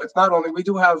toward, well, it's not only, we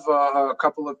do have a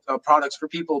couple of products for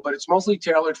people, but it's mostly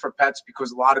tailored for pets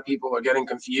because a lot of people are getting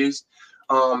confused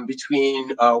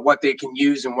between what they can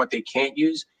use and what they can't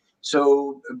use.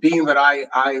 So being that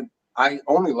I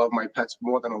only love my pets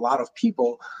more than a lot of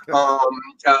people,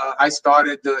 I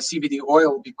started the CBD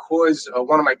oil because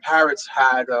one of my parrots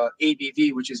had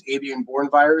ABV, which is avian-borne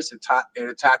virus. It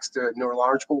attacks the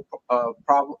neurological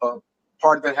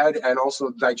part of the head and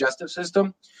also the digestive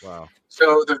system. Wow.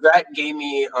 So the vet gave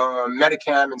me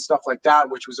Medicam and stuff like that,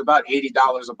 which was about $80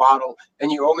 a bottle,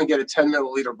 and you only get a 10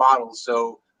 milliliter bottle.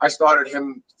 So I started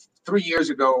him 3 years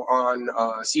ago on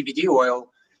CBD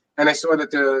oil, and I saw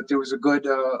that there was a good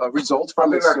result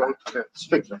from it.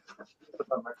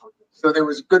 So there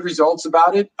was good results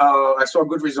about it. I saw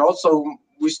good results, so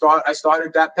I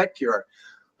started That Pet Cure.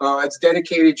 It's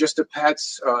dedicated just to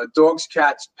pets, dogs,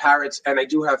 cats, parrots, and I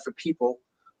do have for people.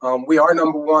 We are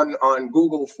number one on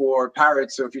Google for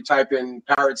parrots. So if you type in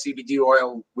parrot CBD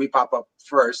oil, we pop up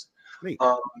first.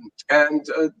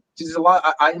 There's a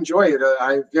lot. I enjoy it.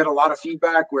 I get a lot of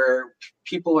feedback where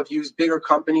people have used bigger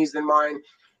companies than mine,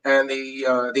 and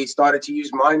they started to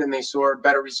use mine and they saw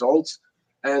better results.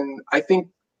 And I think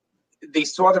they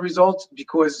saw the results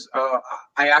because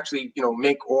I actually,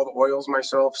 make all the oils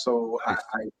myself. So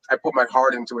I put my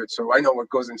heart into it. So I know what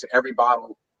goes into every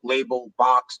bottle, label,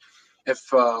 box.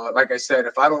 If, like I said,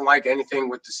 if I don't like anything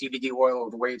with the CBD oil or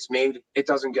the way it's made, it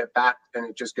doesn't get back and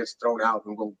it just gets thrown out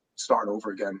and we'll start over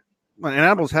again. Well, and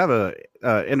animals have a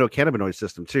endocannabinoid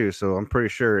system too, so I'm pretty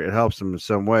sure it helps them in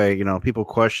some way. People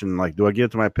question, like, do I give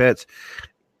it to my pets?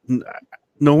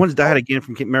 No one's died again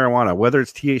from marijuana, whether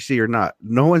it's THC or not.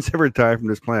 No one's ever died from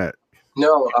this plant.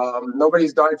 No,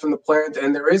 nobody's died from the plant,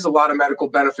 and there is a lot of medical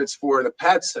benefits for the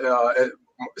pets.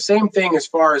 Same thing as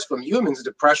far as from humans: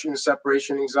 depression,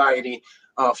 separation anxiety,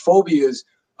 phobias.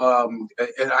 And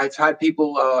I've had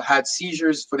people had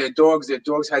seizures for their dogs. Their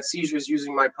dogs had seizures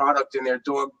using my product, and their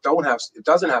dog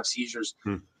doesn't have seizures.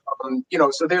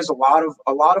 So there's a lot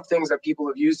of things that people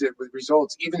have used it with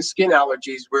results. Even skin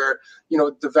allergies, where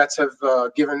the vets have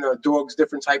given the dogs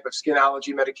different type of skin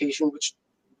allergy medication, which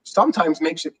sometimes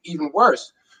makes it even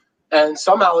worse. And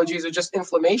some allergies are just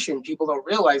inflammation. People don't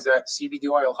realize that CBD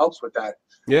oil helps with that.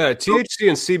 Yeah, THC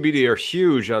and CBD are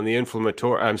huge on the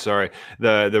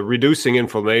the reducing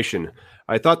inflammation.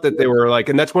 I thought that they were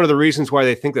and that's one of the reasons why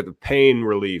they think that the pain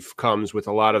relief comes with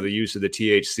a lot of the use of the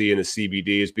THC and the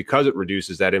CBD is because it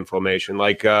reduces that inflammation,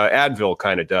 like Advil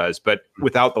kind of does, but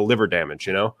without the liver damage,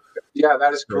 Yeah,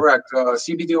 that is correct.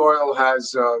 CBD oil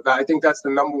has, I think that's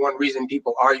the number one reason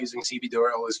people are using CBD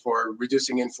oil is for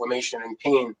reducing inflammation and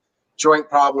pain, joint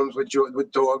problems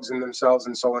with dogs and themselves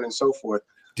and so on and so forth.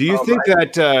 Do you think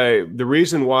that the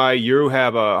reason why you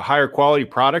have a higher quality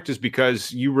product is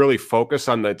because you really focus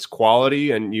on its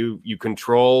quality and you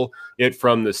control it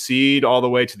from the seed all the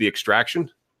way to the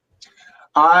extraction?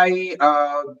 I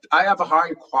have a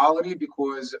high quality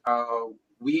because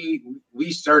we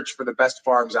search for the best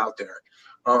farms out there.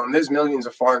 There's millions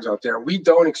of farms out there. We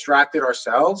don't extract it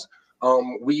ourselves.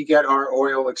 We get our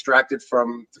oil extracted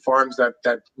from the farms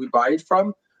that we buy it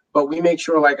from. But we make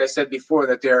sure, like I said before,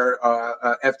 that they're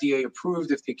FDA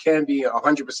approved if they can be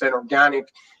 100% organic,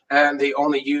 and they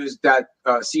only use that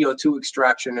CO2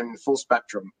 extraction in full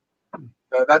spectrum.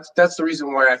 That's the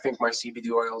reason why I think my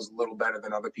CBD oil is a little better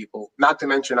than other people. Not to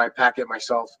mention I pack it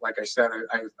myself. Like I said,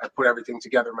 I put everything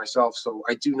together myself, so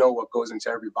I do know what goes into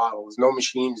every bottle. There's no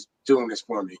machines doing this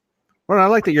for me. Well, I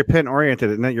like that you're pet oriented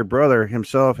and that your brother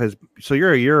himself has. So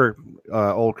you're a year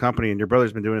old company, and your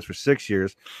brother's been doing this for 6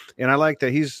 years. And I like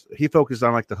that he focused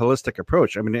on the holistic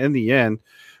approach. I mean, in the end,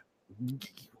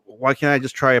 why can't I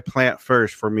just try a plant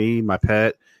first for me, my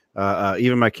pet,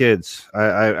 even my kids?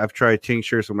 I've tried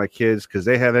tinctures with my kids because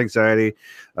they have anxiety,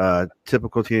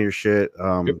 typical teenager shit.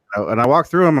 And I walk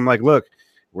through them. I'm like, look,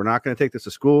 we're not going to take this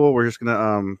to school. We're just going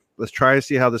to let's try to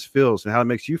see how this feels and how it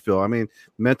makes you feel. I mean,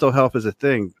 mental health is a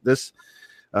thing. This,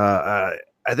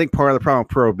 I think part of the problem with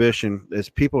prohibition is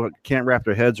people can't wrap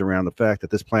their heads around the fact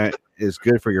that this plant is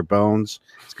good for your bones.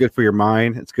 It's good for your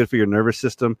mind. It's good for your nervous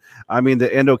system. I mean, the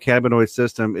endocannabinoid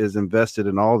system is invested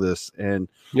in all this. And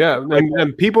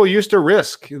and people used to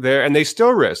risk there, and they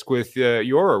still risk with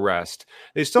your arrest.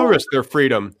 They still risk their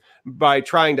freedom by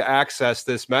trying to access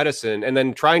this medicine and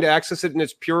then trying to access it in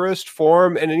its purest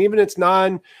form and even its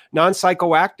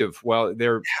non-psychoactive. Well,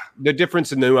 the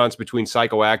difference in nuance between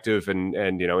psychoactive and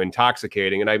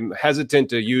intoxicating. And I'm hesitant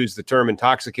to use the term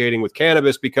intoxicating with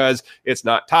cannabis because it's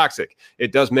not toxic.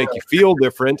 It does make you feel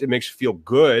different. It makes you feel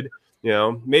good.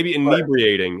 Maybe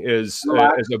inebriating is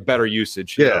a better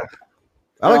usage. Yeah.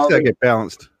 I like to say I get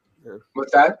balanced.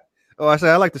 What's that? Oh,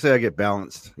 I like to say I get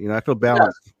balanced. I feel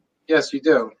balanced. Yes, you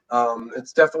do.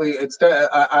 It's definitely.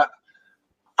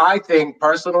 I think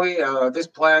personally, this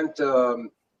plant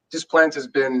has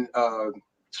been.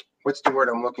 What's the word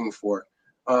I'm looking for?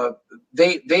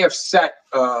 They have set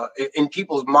in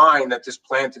people's mind that this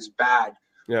plant is bad.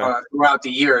 Yeah. Throughout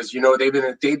the years, they've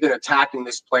been attacking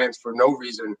this plant for no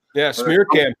reason. Yeah, smear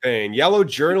campaign, yellow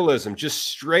journalism, just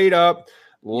straight up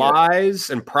lies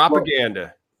and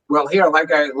propaganda. Well, here,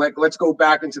 let's go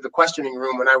back into the questioning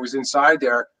room when I was inside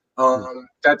there.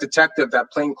 That detective,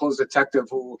 that plainclothes detective,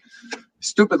 who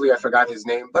stupidly I forgot his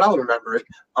name, but I'll remember it.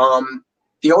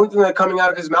 The only thing that coming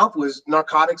out of his mouth was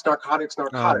narcotics.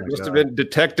 Must have been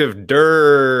Detective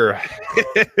Durr.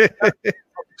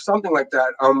 Something like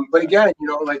that. But again,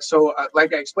 like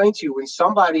I explained to you,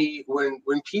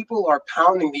 when people are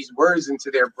pounding these words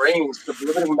into their brains, the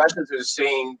limiting methods is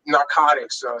saying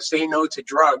narcotics, say no to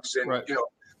drugs, and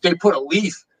they put a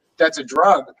leaf that's a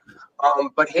drug.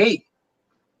 But hey,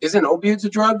 isn't opiates a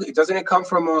drug? Doesn't it come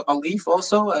from a leaf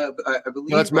also? I believe.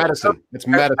 No, it's medicine. It's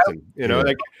medicine.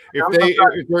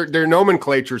 If their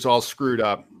nomenclature's all screwed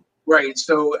up. Right.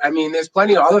 So, I mean, there's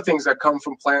plenty of other things that come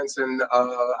from plants, and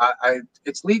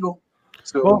it's legal.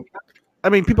 So, well, I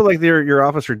mean, people like your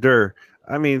Officer Durr.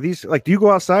 I mean, do you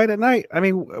go outside at night? I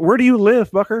mean, where do you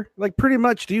live, Bucker? Like, pretty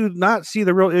much, do you not see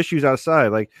the real issues outside?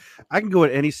 Like, I can go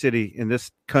in any city in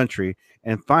this country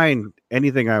and find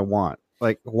anything I want.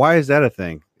 Like, why is that a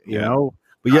thing? You know?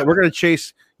 But yet, we're going to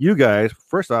chase you guys,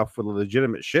 first off, for the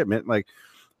legitimate shipment. Like,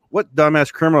 what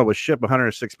dumbass criminal would ship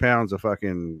 106 pounds of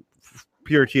fucking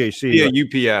pure THC? Yeah,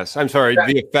 UPS. I'm sorry,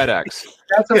 via FedEx.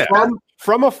 That's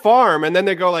from a farm, and then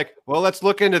they go like, "Well, let's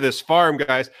look into this farm,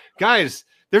 guys.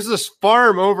 There's this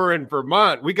farm over in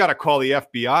Vermont. We got to call the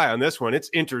FBI on this one. It's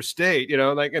interstate, and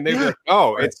they're like,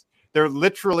 oh, they're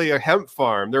literally a hemp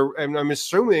farm. And I'm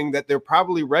assuming that they're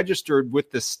probably registered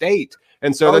with the state,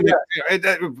 and so it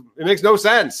makes no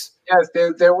sense." Yes,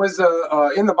 there was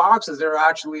in the boxes. There are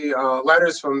actually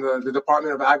letters from the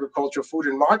Department of Agriculture, Food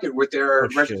and Market with their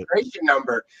registration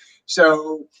number.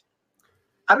 So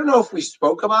I don't know if we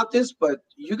spoke about this, but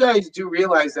you guys do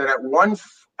realize that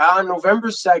on November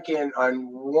 2nd, on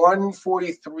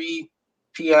 1:43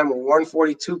 p.m. or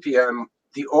 1:42 p.m.,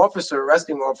 the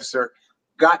arresting officer,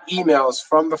 got emails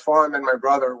from the farm and my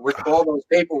brother with all those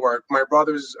paperwork, my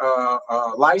brother's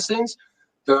license,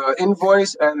 the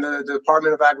invoice, and the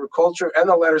Department of Agriculture, and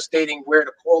the letter stating where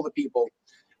to call the people.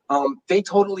 They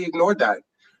totally ignored that.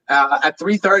 At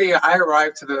 3:30, I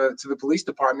arrived to the police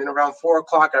department. Around 4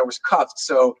 o'clock, I was cuffed.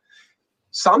 So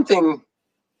something.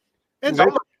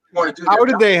 How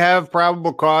did they have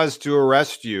probable cause to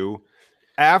arrest you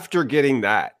after getting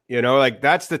that?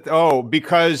 That's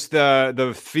because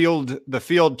the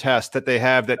field test that they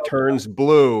have that turns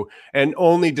blue and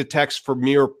only detects for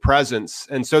mere presence.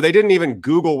 And so they didn't even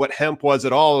Google what hemp was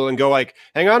at all and go like,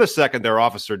 hang on a second there,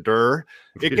 Officer Durr.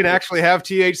 It can actually have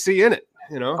THC in it.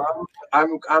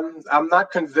 I'm not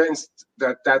convinced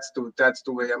that that's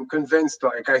the way. I'm convinced,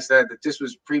 like I said, that this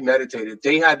was premeditated.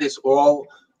 They had this all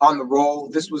on the roll.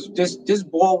 This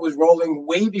ball was rolling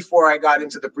way before I got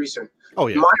into the precinct. Oh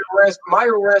yeah. My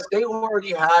arrest. They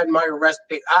already had my arrest.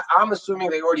 I'm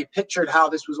assuming they already pictured how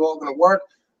this was all going to work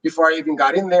before I even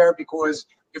got in there. Because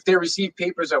if they received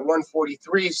papers at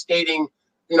 1:43 stating,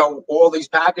 all these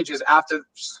packages after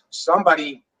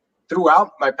somebody threw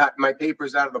out my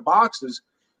papers out of the boxes,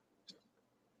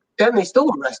 then they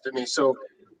still arrested me. So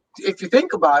if you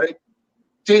think about it,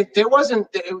 they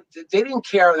didn't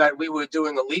care that we were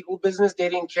doing illegal business. They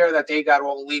didn't care that they got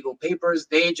all the legal papers.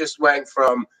 They just went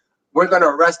from, we're going to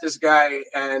arrest this guy,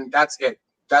 and that's it.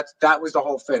 That was the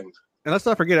whole thing. And let's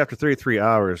not forget, after 33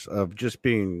 hours of just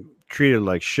being treated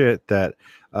like shit, that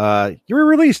you were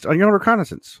released on your own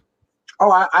reconnaissance. Oh,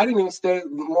 I didn't even stay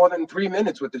more than 3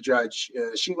 minutes with the judge.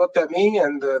 She looked at me,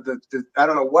 and the I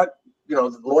don't know what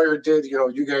the lawyer did.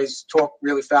 You guys talk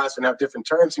really fast and have different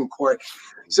terms in court.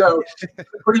 So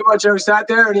pretty much I sat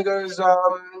there, and he goes,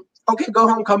 "Okay, go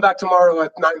home. Come back tomorrow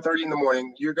at 9:30 in the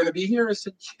morning. You're going to be here?" I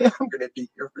said, "Yeah, I'm going to be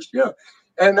here for sure."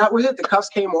 And that was it. The cuffs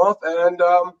came off, and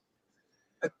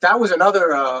that was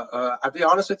another. I'll be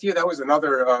honest with you, that was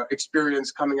another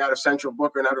experience coming out of Central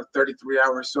Booker and out of 33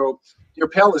 hours. So you're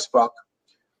pale as fuck.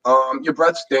 Your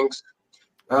breath stinks.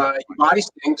 Your body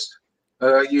stinks.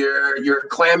 You're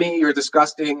clammy. You're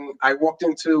disgusting. I walked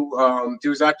into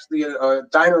there was actually a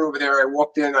diner over there. I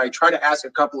walked in. I tried to ask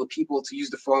a couple of people to use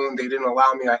the phone. They didn't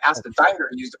allow me. I asked the diner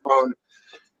to use the phone.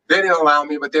 They didn't allow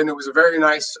me. But then there was a very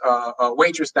nice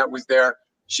waitress that was there.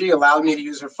 She allowed me to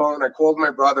use her phone. I called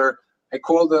my brother. I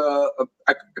called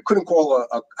I couldn't call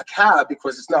a cab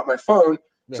because it's not my phone.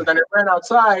 Yeah. So then I ran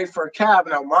outside for a cab.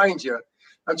 Now, mind you,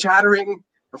 I'm chattering,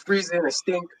 I'm freezing, I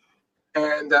stink.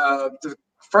 And the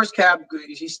first cab,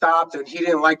 he stopped and he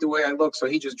didn't like the way I looked, so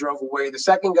he just drove away. The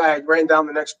second guy, I ran down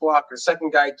the next block. The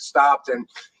second guy stopped and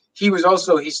he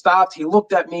stopped. He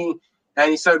looked at me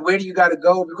and he said, "Where do you got to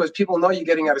go?" Because people know you're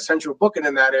getting out of central booking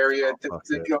in that area. 9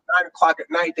 o'clock at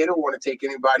night, they don't want to take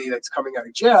anybody that's coming out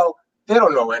of jail. They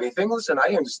don't know anything. Listen,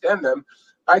 I understand them.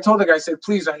 I told the guy, I said,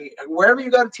 "Please, wherever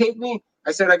you got to take me,"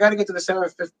 I said, "I got to get to the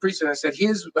 75th precinct." I said,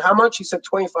 "Here's how much?" He said,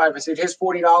 $25. I said, "Here's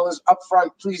 $40 up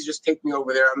front. Please just take me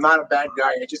over there. I'm not a bad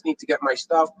guy. I just need to get my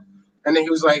stuff." And then he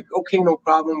was like, "Okay, no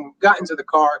problem." We got into the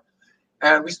car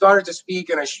and we started to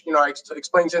speak. And I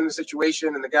explained to him the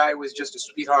situation. And the guy was just a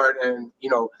sweetheart. And,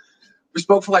 we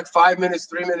spoke for like 5 minutes,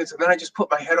 3 minutes. And then I just put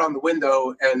my head on the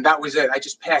window and that was it. I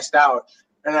just passed out.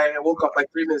 And I woke up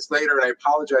like 3 minutes later and I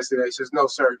apologized to him. He says, "No,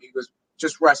 sir." He goes,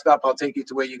 "Just rest up. I'll take you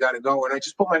to where you got to go." And I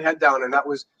just put my head down. And that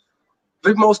was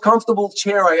the most comfortable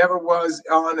chair I ever was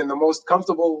on and the most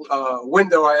comfortable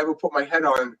window I ever put my head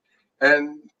on.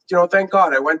 And, thank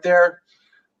God I went there.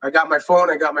 I got my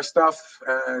phone, I got my stuff,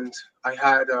 and I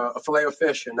had a filet of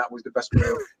fish, and that was the best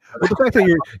meal. Well, the fact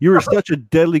that you were such a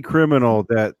deadly criminal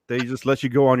that they just let you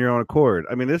go on your own accord.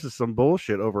 I mean, this is some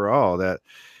bullshit overall that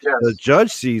the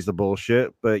judge sees the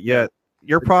bullshit, but yet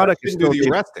your product is still the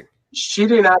arresting. She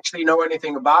didn't actually know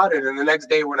anything about it. And the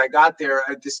next day when I got there,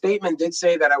 the statement did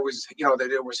say that I was, that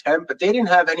it was hemp, but they didn't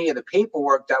have any of the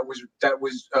paperwork that was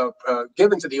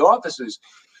given to the officers.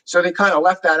 So they kind of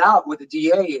left that out with the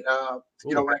DA.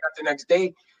 When I got the next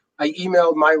day, I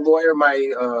emailed my lawyer, my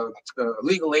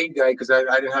legal aid guy, because I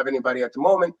didn't have anybody at the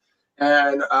moment.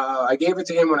 And I gave it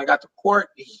to him when I got to court.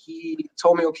 He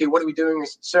told me, "Okay, what are we doing?" I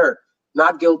said, "Sir,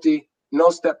 not guilty, no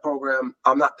step program.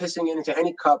 I'm not pissing it into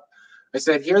any cup." I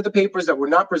said, "Here are the papers that were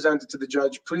not presented to the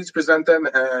judge. Please present them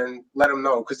and let them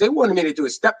know." Because they wanted me to do a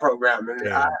step program. And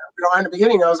in the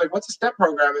beginning, I was like, "What's a step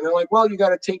program?" And they're like, "Well, you got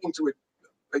to take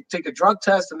a drug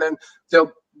test, and then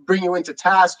they'll bring you into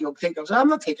task. You'll take." I was like, "I'm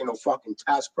not taking no fucking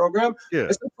task program.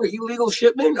 It's not for illegal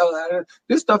shipment.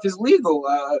 This stuff is legal.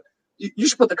 You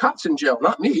should put the cops in jail,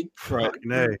 not me." Right.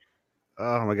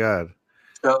 Oh my God.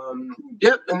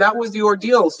 And that was the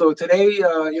ordeal. So today,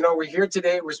 we're here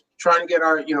today. We're trying to get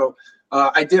our,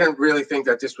 I didn't really think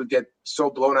that this would get so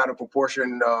blown out of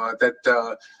proportion that,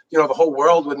 the whole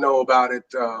world would know about it.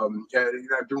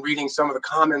 I've been reading some of the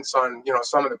comments on,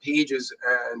 some of the pages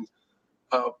and,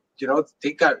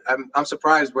 they got, I'm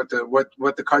surprised what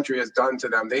the country has done to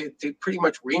them. They pretty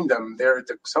much reamed them.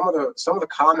 Some of the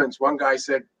comments, one guy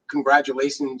said,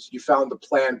 "Congratulations, you found the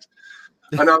plant."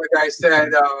 Another guy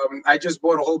said, "I just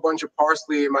bought a whole bunch of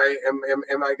parsley. Am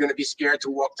I going to be scared to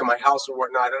walk to my house or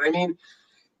whatnot?" And I mean,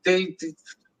 they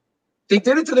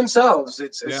did it to themselves.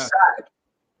 It's sad.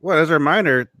 Well, as a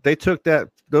reminder, they took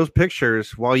those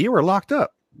pictures while you were locked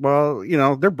up. Well,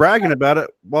 they're bragging about it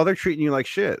while they're treating you like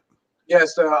shit.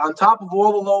 Yes, on top of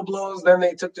all the low blows, then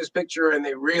they took this picture and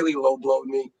they really low blowed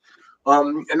me.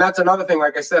 And that's another thing.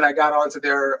 Like I said, I got onto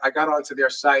their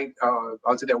site,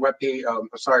 onto their webpage,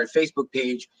 Facebook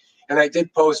page, and I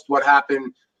did post what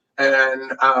happened.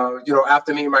 And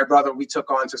after me and my brother, we took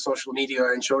on to social media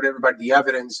and showed everybody the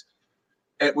evidence.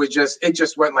 It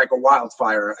just went like a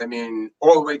wildfire. I mean,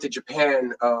 all the way to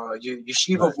Japan.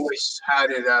 Yeshiva Voice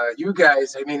had it. You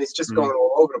guys, I mean, it's just going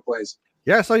all over the place.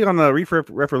 Yeah, I saw you on the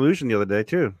Revolution the other day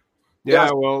too.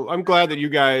 Yeah, well, I'm glad that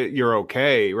you're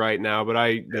okay right now. But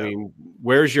I mean,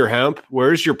 where's your hemp?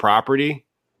 Where's your property?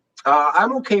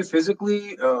 I'm okay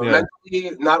physically,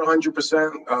 mentally, not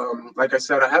 100%. Like I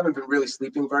said, I haven't been really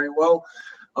sleeping very well.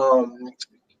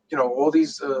 All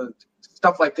these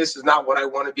stuff like this is not what I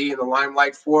want to be in the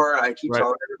limelight for. I keep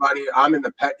telling everybody I'm in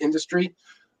the pet industry.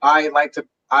 I like to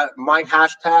my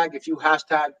hashtag. If you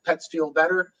hashtag pets feel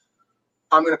better,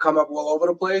 I'm going to come up all over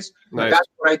the place. Nice. That's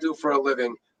what I do for a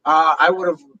living. I would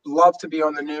have loved to be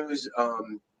on the news,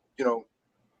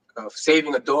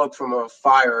 saving a dog from a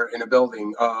fire in a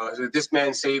building. This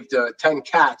man saved 10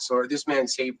 cats, or this man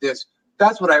saved this.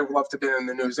 That's what I would love to be in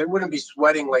the news. I wouldn't be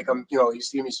sweating like you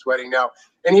see me sweating now.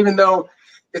 And even though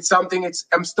it's something,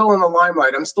 I'm still in the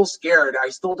limelight. I'm still scared. I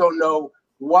still don't know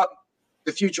what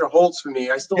the future holds for me.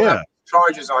 I still have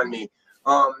charges on me.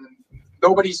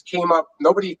 nobody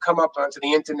come up onto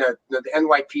the internet, the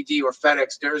NYPD or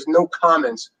FedEx. There's no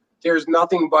comments. There's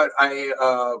nothing but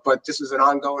but this is an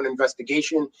ongoing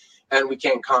investigation, and we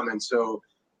can't comment. So,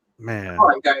 Man, come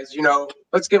on, guys,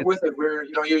 let's get with it.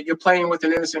 You're playing with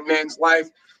an innocent man's life.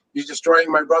 You're destroying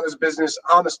my brother's business.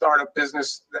 I'm a startup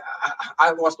business.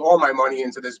 I lost all my money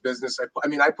into this business. I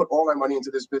put all my money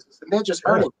into this business, and they're just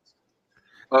hurting.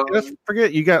 Just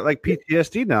forget you got like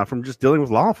PTSD now from just dealing with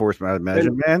law enforcement. I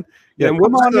imagine, man. Yeah, and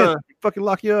come on in, fucking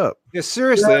lock you up. Yeah,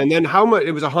 seriously. Yeah. And then how much?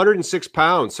 It was 106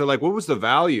 pounds. So, like, what was the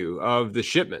value of the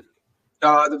shipment?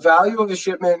 The value of the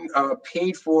shipment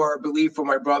paid for, I believe, for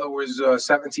my brother was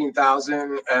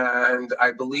 $17,000, and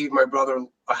I believe my brother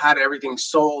had everything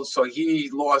sold, so he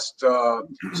lost. So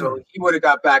he would have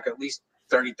got back at least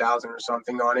 $30,000 or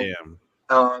something on it. Yeah.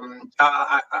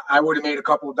 I would have made a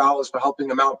couple of dollars for helping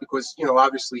him out because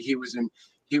obviously he was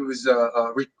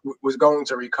going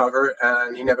to recover,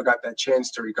 and he never got that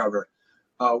chance to recover.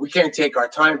 We can't take our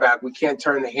time back. We can't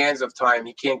turn the hands of time.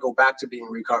 He can't go back to being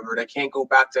recovered. I can't go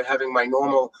back to having my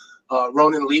normal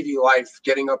Ronan Levy life,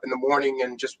 getting up in the morning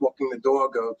and just walking the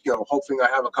dog, hoping I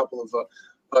have a couple of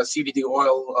CBD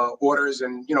oil orders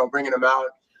and, bringing them out.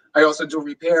 I also do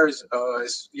repairs.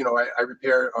 I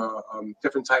repair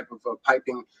different type of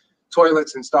piping,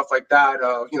 toilets and stuff like that,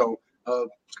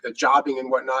 jobbing and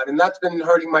whatnot. And that's been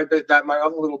hurting my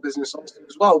other little business also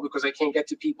as well, because I can't get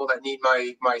to people that need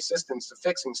my assistance to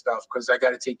fixing stuff because I got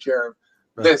to take care of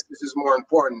this. This is more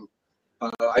important.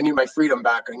 I need my freedom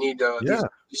back. I need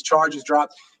these charges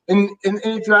dropped. And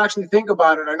if you actually think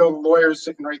about it, I know the lawyer is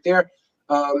sitting right there.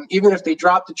 Even if they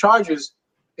drop the charges,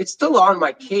 it's still on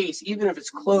my case, even if it's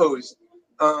closed,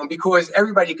 because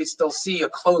everybody could still see a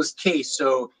closed case.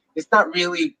 So it's not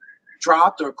really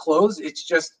dropped or closed. It's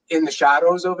just in the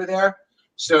shadows over there.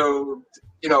 So,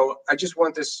 I just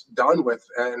want this done with.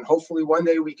 And hopefully one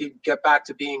day we could get back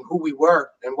to being who we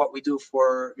were and what we do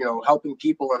for, helping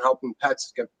people and helping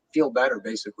pets feel better,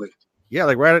 basically. Yeah,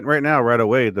 like right now, right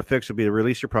away, the fix would be to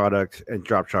release your product and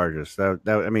drop charges.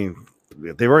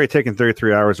 They've already taken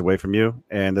 33 hours away from you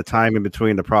and the time in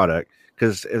between the product,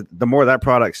 because the more that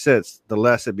product sits, the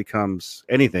less it becomes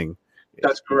anything.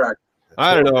 That's correct.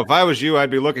 I don't know. If I was you,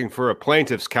 I'd be looking for a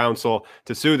plaintiff's counsel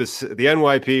to sue the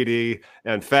NYPD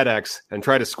and FedEx and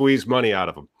try to squeeze money out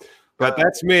of them. But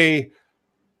that's me.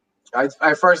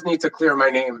 I first need to clear my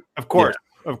name. Of course.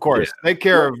 Yeah. Of course. Yeah. Take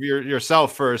care of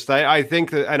yourself first. I think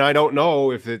that, and I don't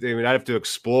know if I'd have to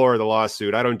explore the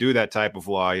lawsuit. I don't do that type of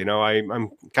law.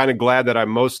 I'm kind of glad that I'm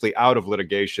mostly out of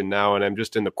litigation now and I'm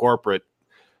just in the corporate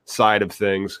side of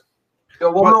things.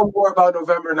 So we'll know more about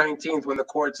November 19th when the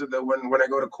courts when I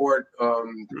go to court.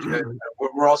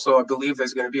 We're also, I believe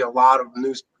there's going to be a lot of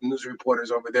news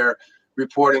reporters over there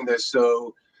reporting this.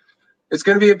 So it's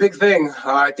going to be a big thing.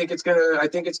 I think it's going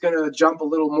to jump a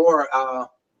little more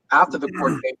after the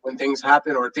court date when things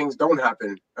happen or things don't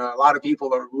happen. A lot of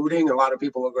people are rooting. A lot of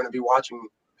people are going to be watching.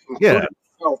 Yeah.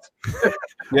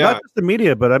 Not just the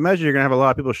media, but I imagine you're going to have a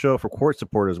lot of people show up for court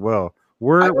support as well.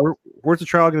 Where's the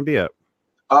trial going to be at?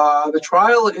 The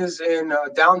trial is in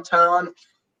downtown.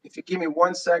 If you give me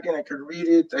 1 second, I could read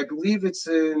it. I believe it's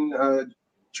in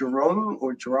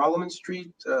Gerolman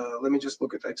Street. Let me just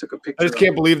look at. I took a picture. I just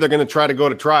can't believe they're going to try to go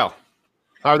to trial.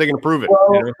 How are they going to prove it?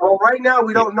 Well, right now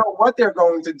we don't know what they're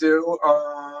going to do.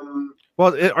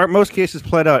 Aren't most cases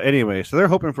pled out anyway? So they're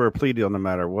hoping for a plea deal no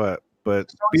matter what.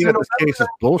 But being that this case is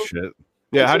bullshit.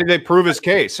 Yeah, how do they prove his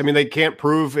case? I mean, they can't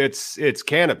prove it's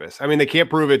cannabis. I mean, they can't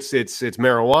prove it's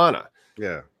marijuana.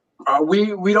 Yeah.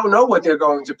 We don't know what they're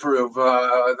going to prove.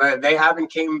 They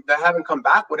haven't come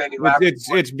back with any.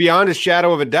 It's beyond a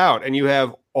shadow of a doubt, and you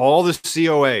have all the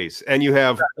COAs, and you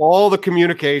have all the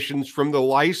communications from the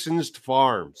licensed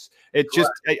farms. It just,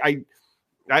 I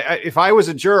if I was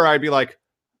a juror, I'd be like,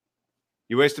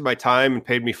 "You wasted my time and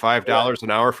paid me $5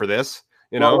 an hour for this."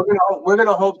 We're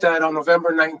gonna hope that on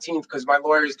November 19th, because my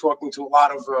lawyer is talking to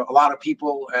a lot of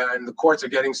people, and the courts are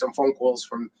getting some phone calls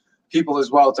from people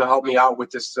as well to help me out with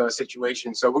this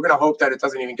situation. So we're going to hope that it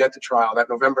doesn't even get to trial, that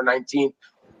November 19th,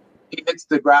 he hits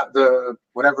the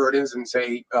whatever it is and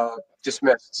say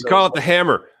dismissed. So, you call it the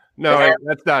hammer. No,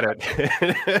 that's not it.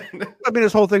 I mean,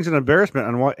 this whole thing's an embarrassment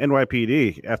on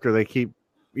NYPD after they keep,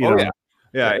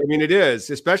 Yeah, I mean, it is,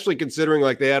 especially considering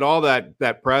like they had all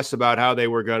that press about how they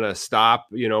were going to stop,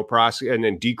 prosecute and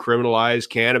then decriminalize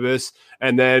cannabis.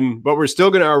 But we're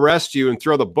still going to arrest you and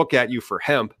throw the book at you for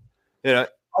hemp.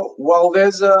 Oh, well,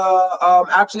 there's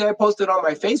actually I posted on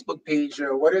my Facebook page.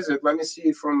 What is it? Let me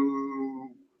see.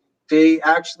 They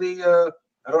actually I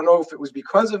don't know if it was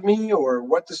because of me or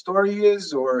what the story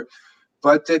is,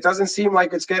 but it doesn't seem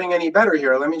like it's getting any better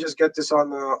here. Let me just get this on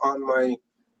my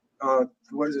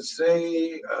What does it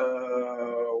say?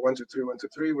 1, 2, 3, 1, 2,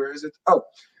 3. Where is it? Oh,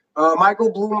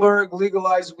 Michael Bloomberg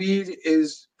legalized weed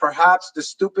is perhaps the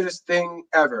stupidest thing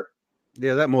ever.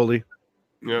 Yeah, that moldy.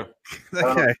 Yeah.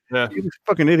 That guy. Yeah. He's a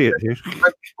fucking idiot, dude.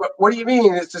 What do you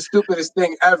mean it's the stupidest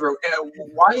thing ever?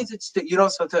 Why is it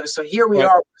so here we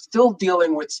are still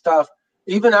dealing with stuff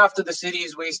even after the city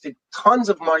has wasted tons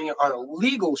of money on a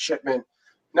legal shipment.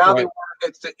 Now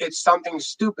it's something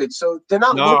stupid. So they're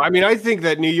not. No, I mean, I think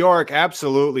that New York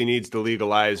absolutely needs to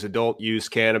legalize adult use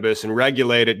cannabis and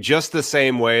regulate it just the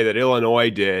same way that Illinois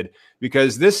did,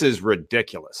 because this is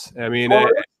ridiculous. I mean,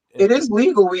 it is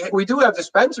legal. We do have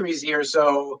dispensaries here,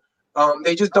 so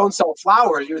they just don't sell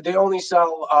flowers. They only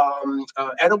sell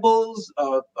edibles,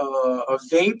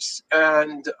 vapes,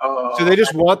 and so they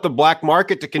just want the black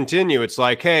market to continue. It's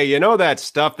like, hey, you know that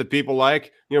stuff that people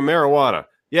like, marijuana.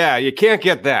 Yeah, you can't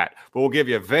get that, but we'll give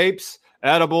you vapes,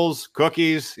 edibles,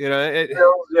 cookies. They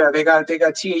got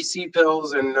THC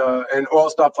pills and all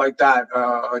stuff like that.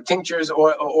 Tinctures,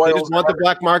 oils. They just want the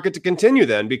black market to continue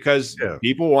then, because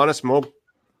people want to smoke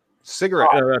cigarettes.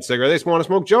 Not cigarettes. They just want to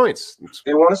smoke joints.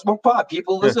 They want to smoke pot.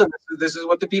 People listen. This is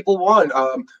what the people want.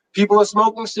 People are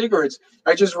smoking cigarettes.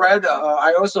 I just read.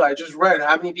 I just read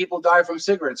how many people die from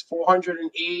cigarettes.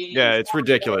 480. Yeah, it's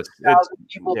ridiculous.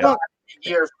 People die a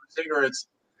year from cigarettes.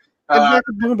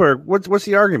 Dr. Bloomberg, what's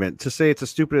the argument to say it's the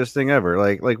stupidest thing ever?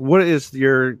 Like what is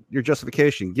your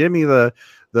justification? Give me the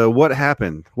what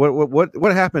happened.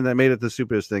 What happened that made it the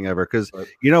stupidest thing ever? Because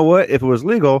you know what? If it was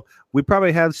legal, we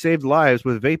probably have saved lives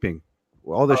with vaping.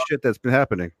 All this shit that's been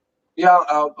happening. Yeah,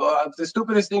 the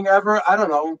stupidest thing ever. I don't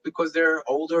know, because they're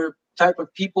older type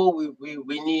of people.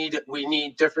 We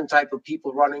need different type of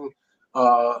people running.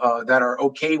 That are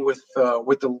okay with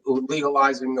the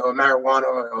legalizing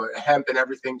marijuana, hemp, and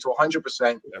everything to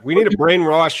 100%. We need to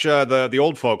brainwash the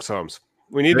old folks' homes.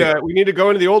 We need to go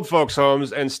into the old folks'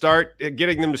 homes and start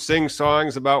getting them to sing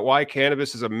songs about why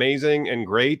cannabis is amazing and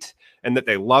great, and that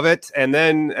they love it. And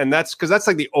that's because that's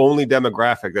like the only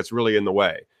demographic that's really in the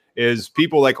way, is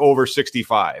people like over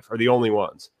 65 are the only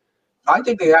ones. I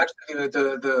think they actually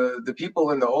the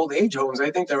people in the old age homes.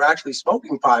 I think they're actually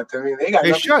smoking pot. I mean,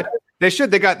 they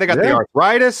should. They got the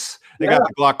arthritis. They got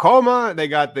the glaucoma. They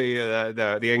got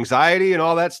the anxiety and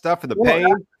all that stuff and the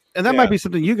pain. And that might be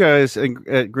something you guys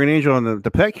at Green Angel and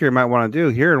the Pet Cure might want to do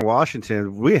here in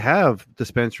Washington. We have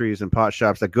dispensaries and pot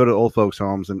shops that go to old folks'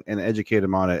 homes and educate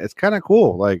them on it. It's kind of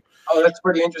cool. Like, oh, that's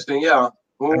pretty interesting. Yeah.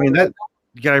 I mean, that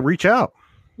you gotta reach out.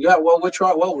 Yeah. Well,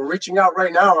 we're reaching out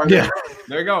right now. There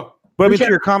you go. But I mean,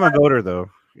 you're a common voter, though.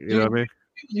 You know what I mean?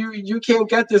 You can't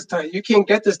get this type. You can't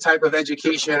get this type of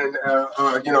education.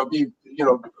 Be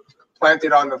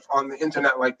planted on the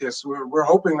internet like this. We're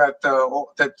hoping that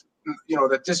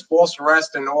that this false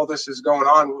arrest and all this is going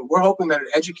on. We're hoping that it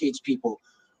educates people.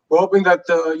 We're hoping that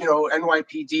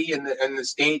NYPD and the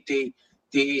state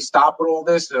they stop with all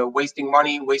this, wasting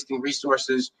money, wasting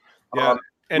resources. Yeah.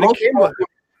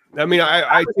 I mean,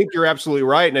 I think you're absolutely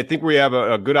right, and I think we have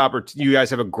a good opportunity. You guys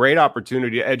have a great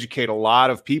opportunity to educate a lot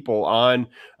of people on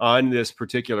this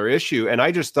particular issue. And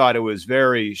I just thought it was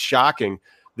very shocking,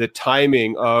 the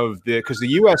timing of because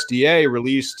the USDA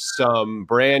released some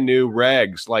brand new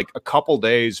regs like a couple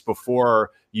days before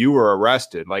you were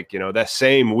arrested, like that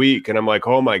same week. And I'm like,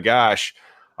 oh my gosh,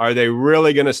 are they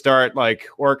really going to start like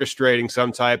orchestrating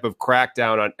some type of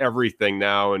crackdown on everything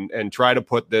now and try to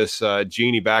put this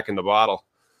genie back in the bottle?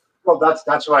 Well,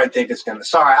 that's what I think is going to.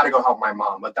 Sorry, I had to go help my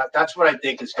mom, but that's what I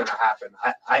think is going to happen.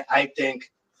 I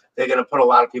think they're going to put a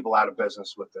lot of people out of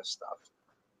business with this stuff,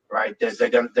 right? They're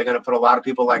going to put a lot of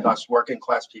people like us, working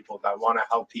class people that want to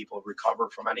help people recover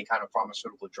from any kind of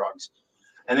pharmaceutical drugs,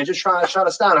 and they're just trying to shut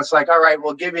us down. It's like, all right,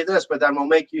 we'll give you this, but then we'll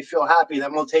make you feel happy,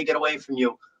 then we'll take it away from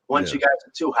you once you guys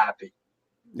are too happy.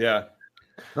 Yeah.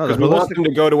 Because we want them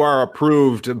to go to our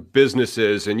approved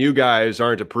businesses, and you guys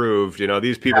aren't approved.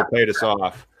 These people paid us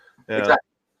off. Yeah. Exactly.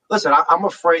 Listen, I'm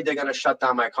afraid they're going to shut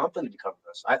down my company because of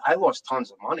this. I lost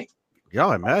tons of money. Yeah,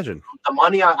 I imagine. The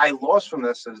money I lost from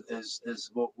this is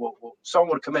someone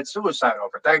would commit suicide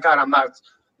over. Thank God I'm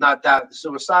not that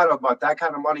suicidal, but that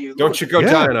kind of money. Don't you go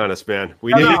dying on us, man.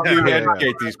 We need to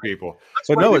educate these people.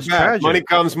 But no, it's tragic. Money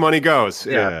comes, money goes.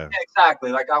 Yeah,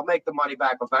 exactly. Like I'll make the money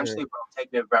back eventually, but it'll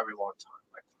take me a very long time.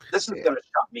 Like, this is going to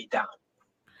shut me down.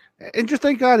 And just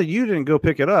thank God that you didn't go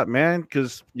pick it up, man.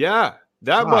 Because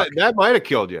that might have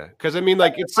killed you. Because I mean,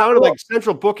 like it sounded like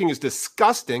central booking is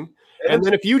disgusting. And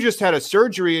then if you just had a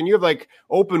surgery and you have like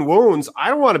open wounds, I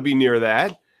don't want to be near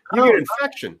that. You get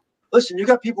infection. listen, you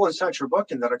got people in central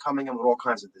booking that are coming in with all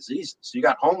kinds of diseases. So you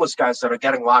got homeless guys that are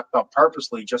getting locked up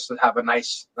purposely just to have a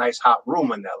nice hot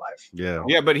room in their life. Yeah.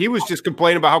 Yeah, but he was just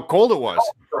complaining about how cold it was.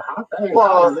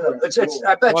 Well, it's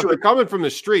I bet Well, you if you're coming from the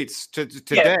streets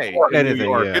today in New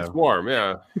York, yeah. it's warm.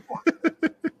 Yeah.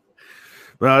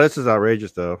 Well, this is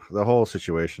outrageous, though. The whole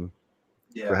situation.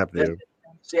 yeah. What happened to you?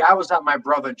 See, I was at my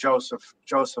brother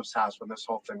Joseph's house when this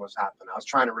whole thing was happening. I was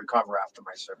trying to recover after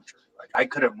my surgery. Like I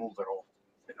couldn't move at all.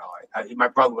 You know, my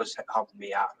brother was helping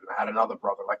me out, and I had another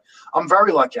brother. Like I'm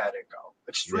very lucky I didn't go.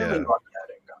 Extremely lucky I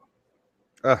didn't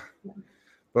go.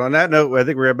 Well, on that note, I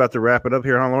think we're about to wrap it up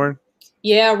here, huh, Lauren?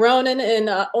 Yeah, Ronan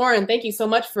and Oren, thank you so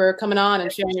much for coming on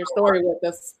and sharing your story with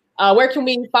us. Where can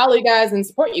we follow you guys and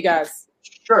support you guys?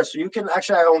 Sure. So you can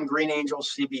actually, I own Green Angel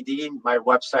CBD. My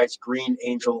website's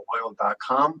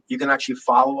greenangeloil.com. You can actually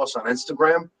follow us on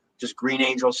Instagram, just Green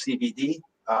Angel CBD.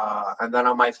 And then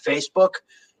on my Facebook,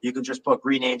 you can just put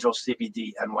Green Angel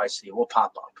CBD NYC. We'll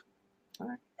pop up. All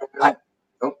right.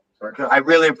 I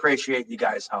really appreciate you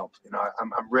guys' help. You know,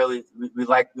 I'm really, we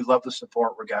love the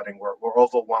support we're getting. We're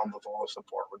overwhelmed with all the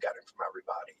support we're getting from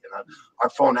everybody. You know, our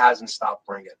phone hasn't stopped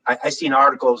ringing. I seen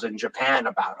articles in Japan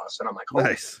about us, and I'm like, holy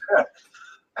nice. shit.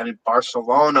 And in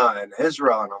Barcelona and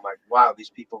Israel, and I'm like, wow, these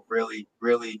people really,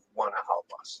 really want to help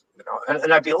us. You know,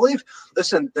 and I believe,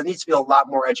 listen, there needs to be a lot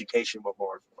more education with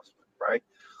law enforcement, right?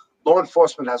 Law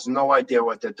enforcement has no idea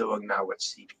what they're doing now with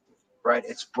CBD, right?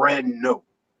 It's brand new.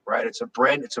 Right, it's a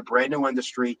brand new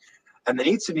industry, and there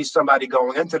needs to be somebody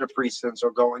going into the precincts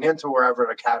or going into wherever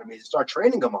an academy to start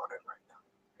training them on it right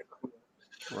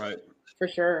now. Right, for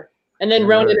sure. And then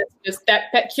Ronan, it's just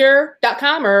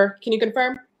thatpetcure.com, or can you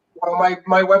confirm? Well,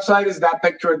 my website is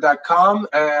thatpetcure.com,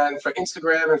 and for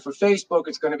Instagram and for Facebook,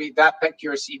 it's going to be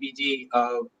thatpetcure CBD.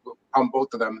 On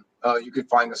both of them, you can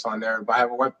find us on there. But I have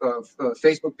a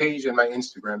Facebook page and my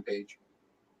Instagram page.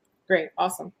 Great,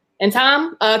 awesome. And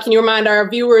Tom, can you remind our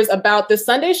viewers about this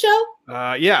Sunday show?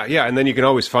 Yeah. And then you can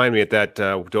always find me at that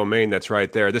domain that's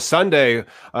right there. This Sunday,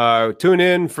 tune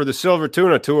in for the Silver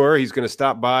Tuna Tour. He's going to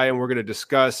stop by, and we're going to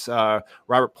discuss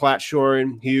Robert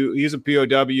Platshorn. He's a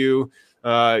POW.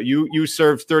 You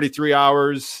served 33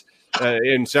 hours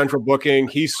in central booking.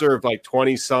 He served like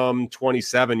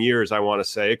 27 years, I want to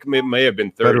say. It may have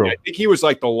been 30. Federal. I think he was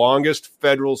like the longest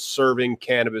federal serving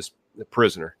cannabis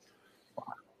prisoner.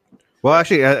 Well,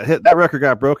 actually, that record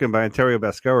got broken by Ontario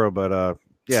Bascaro, but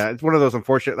yeah, it's one of those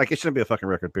unfortunate. Like, it shouldn't be a fucking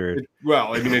record, period.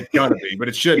 Well, I mean, it's gonna be, but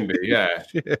it shouldn't be. Yeah.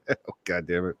 Oh, God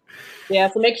damn it. Yeah.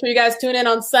 So make sure you guys tune in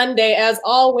on Sunday. As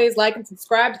always, like and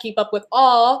subscribe to keep up with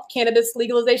all cannabis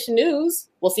legalization news.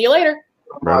 We'll see you later.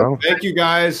 Right on. Thank you,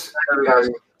 guys.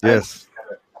 Yes.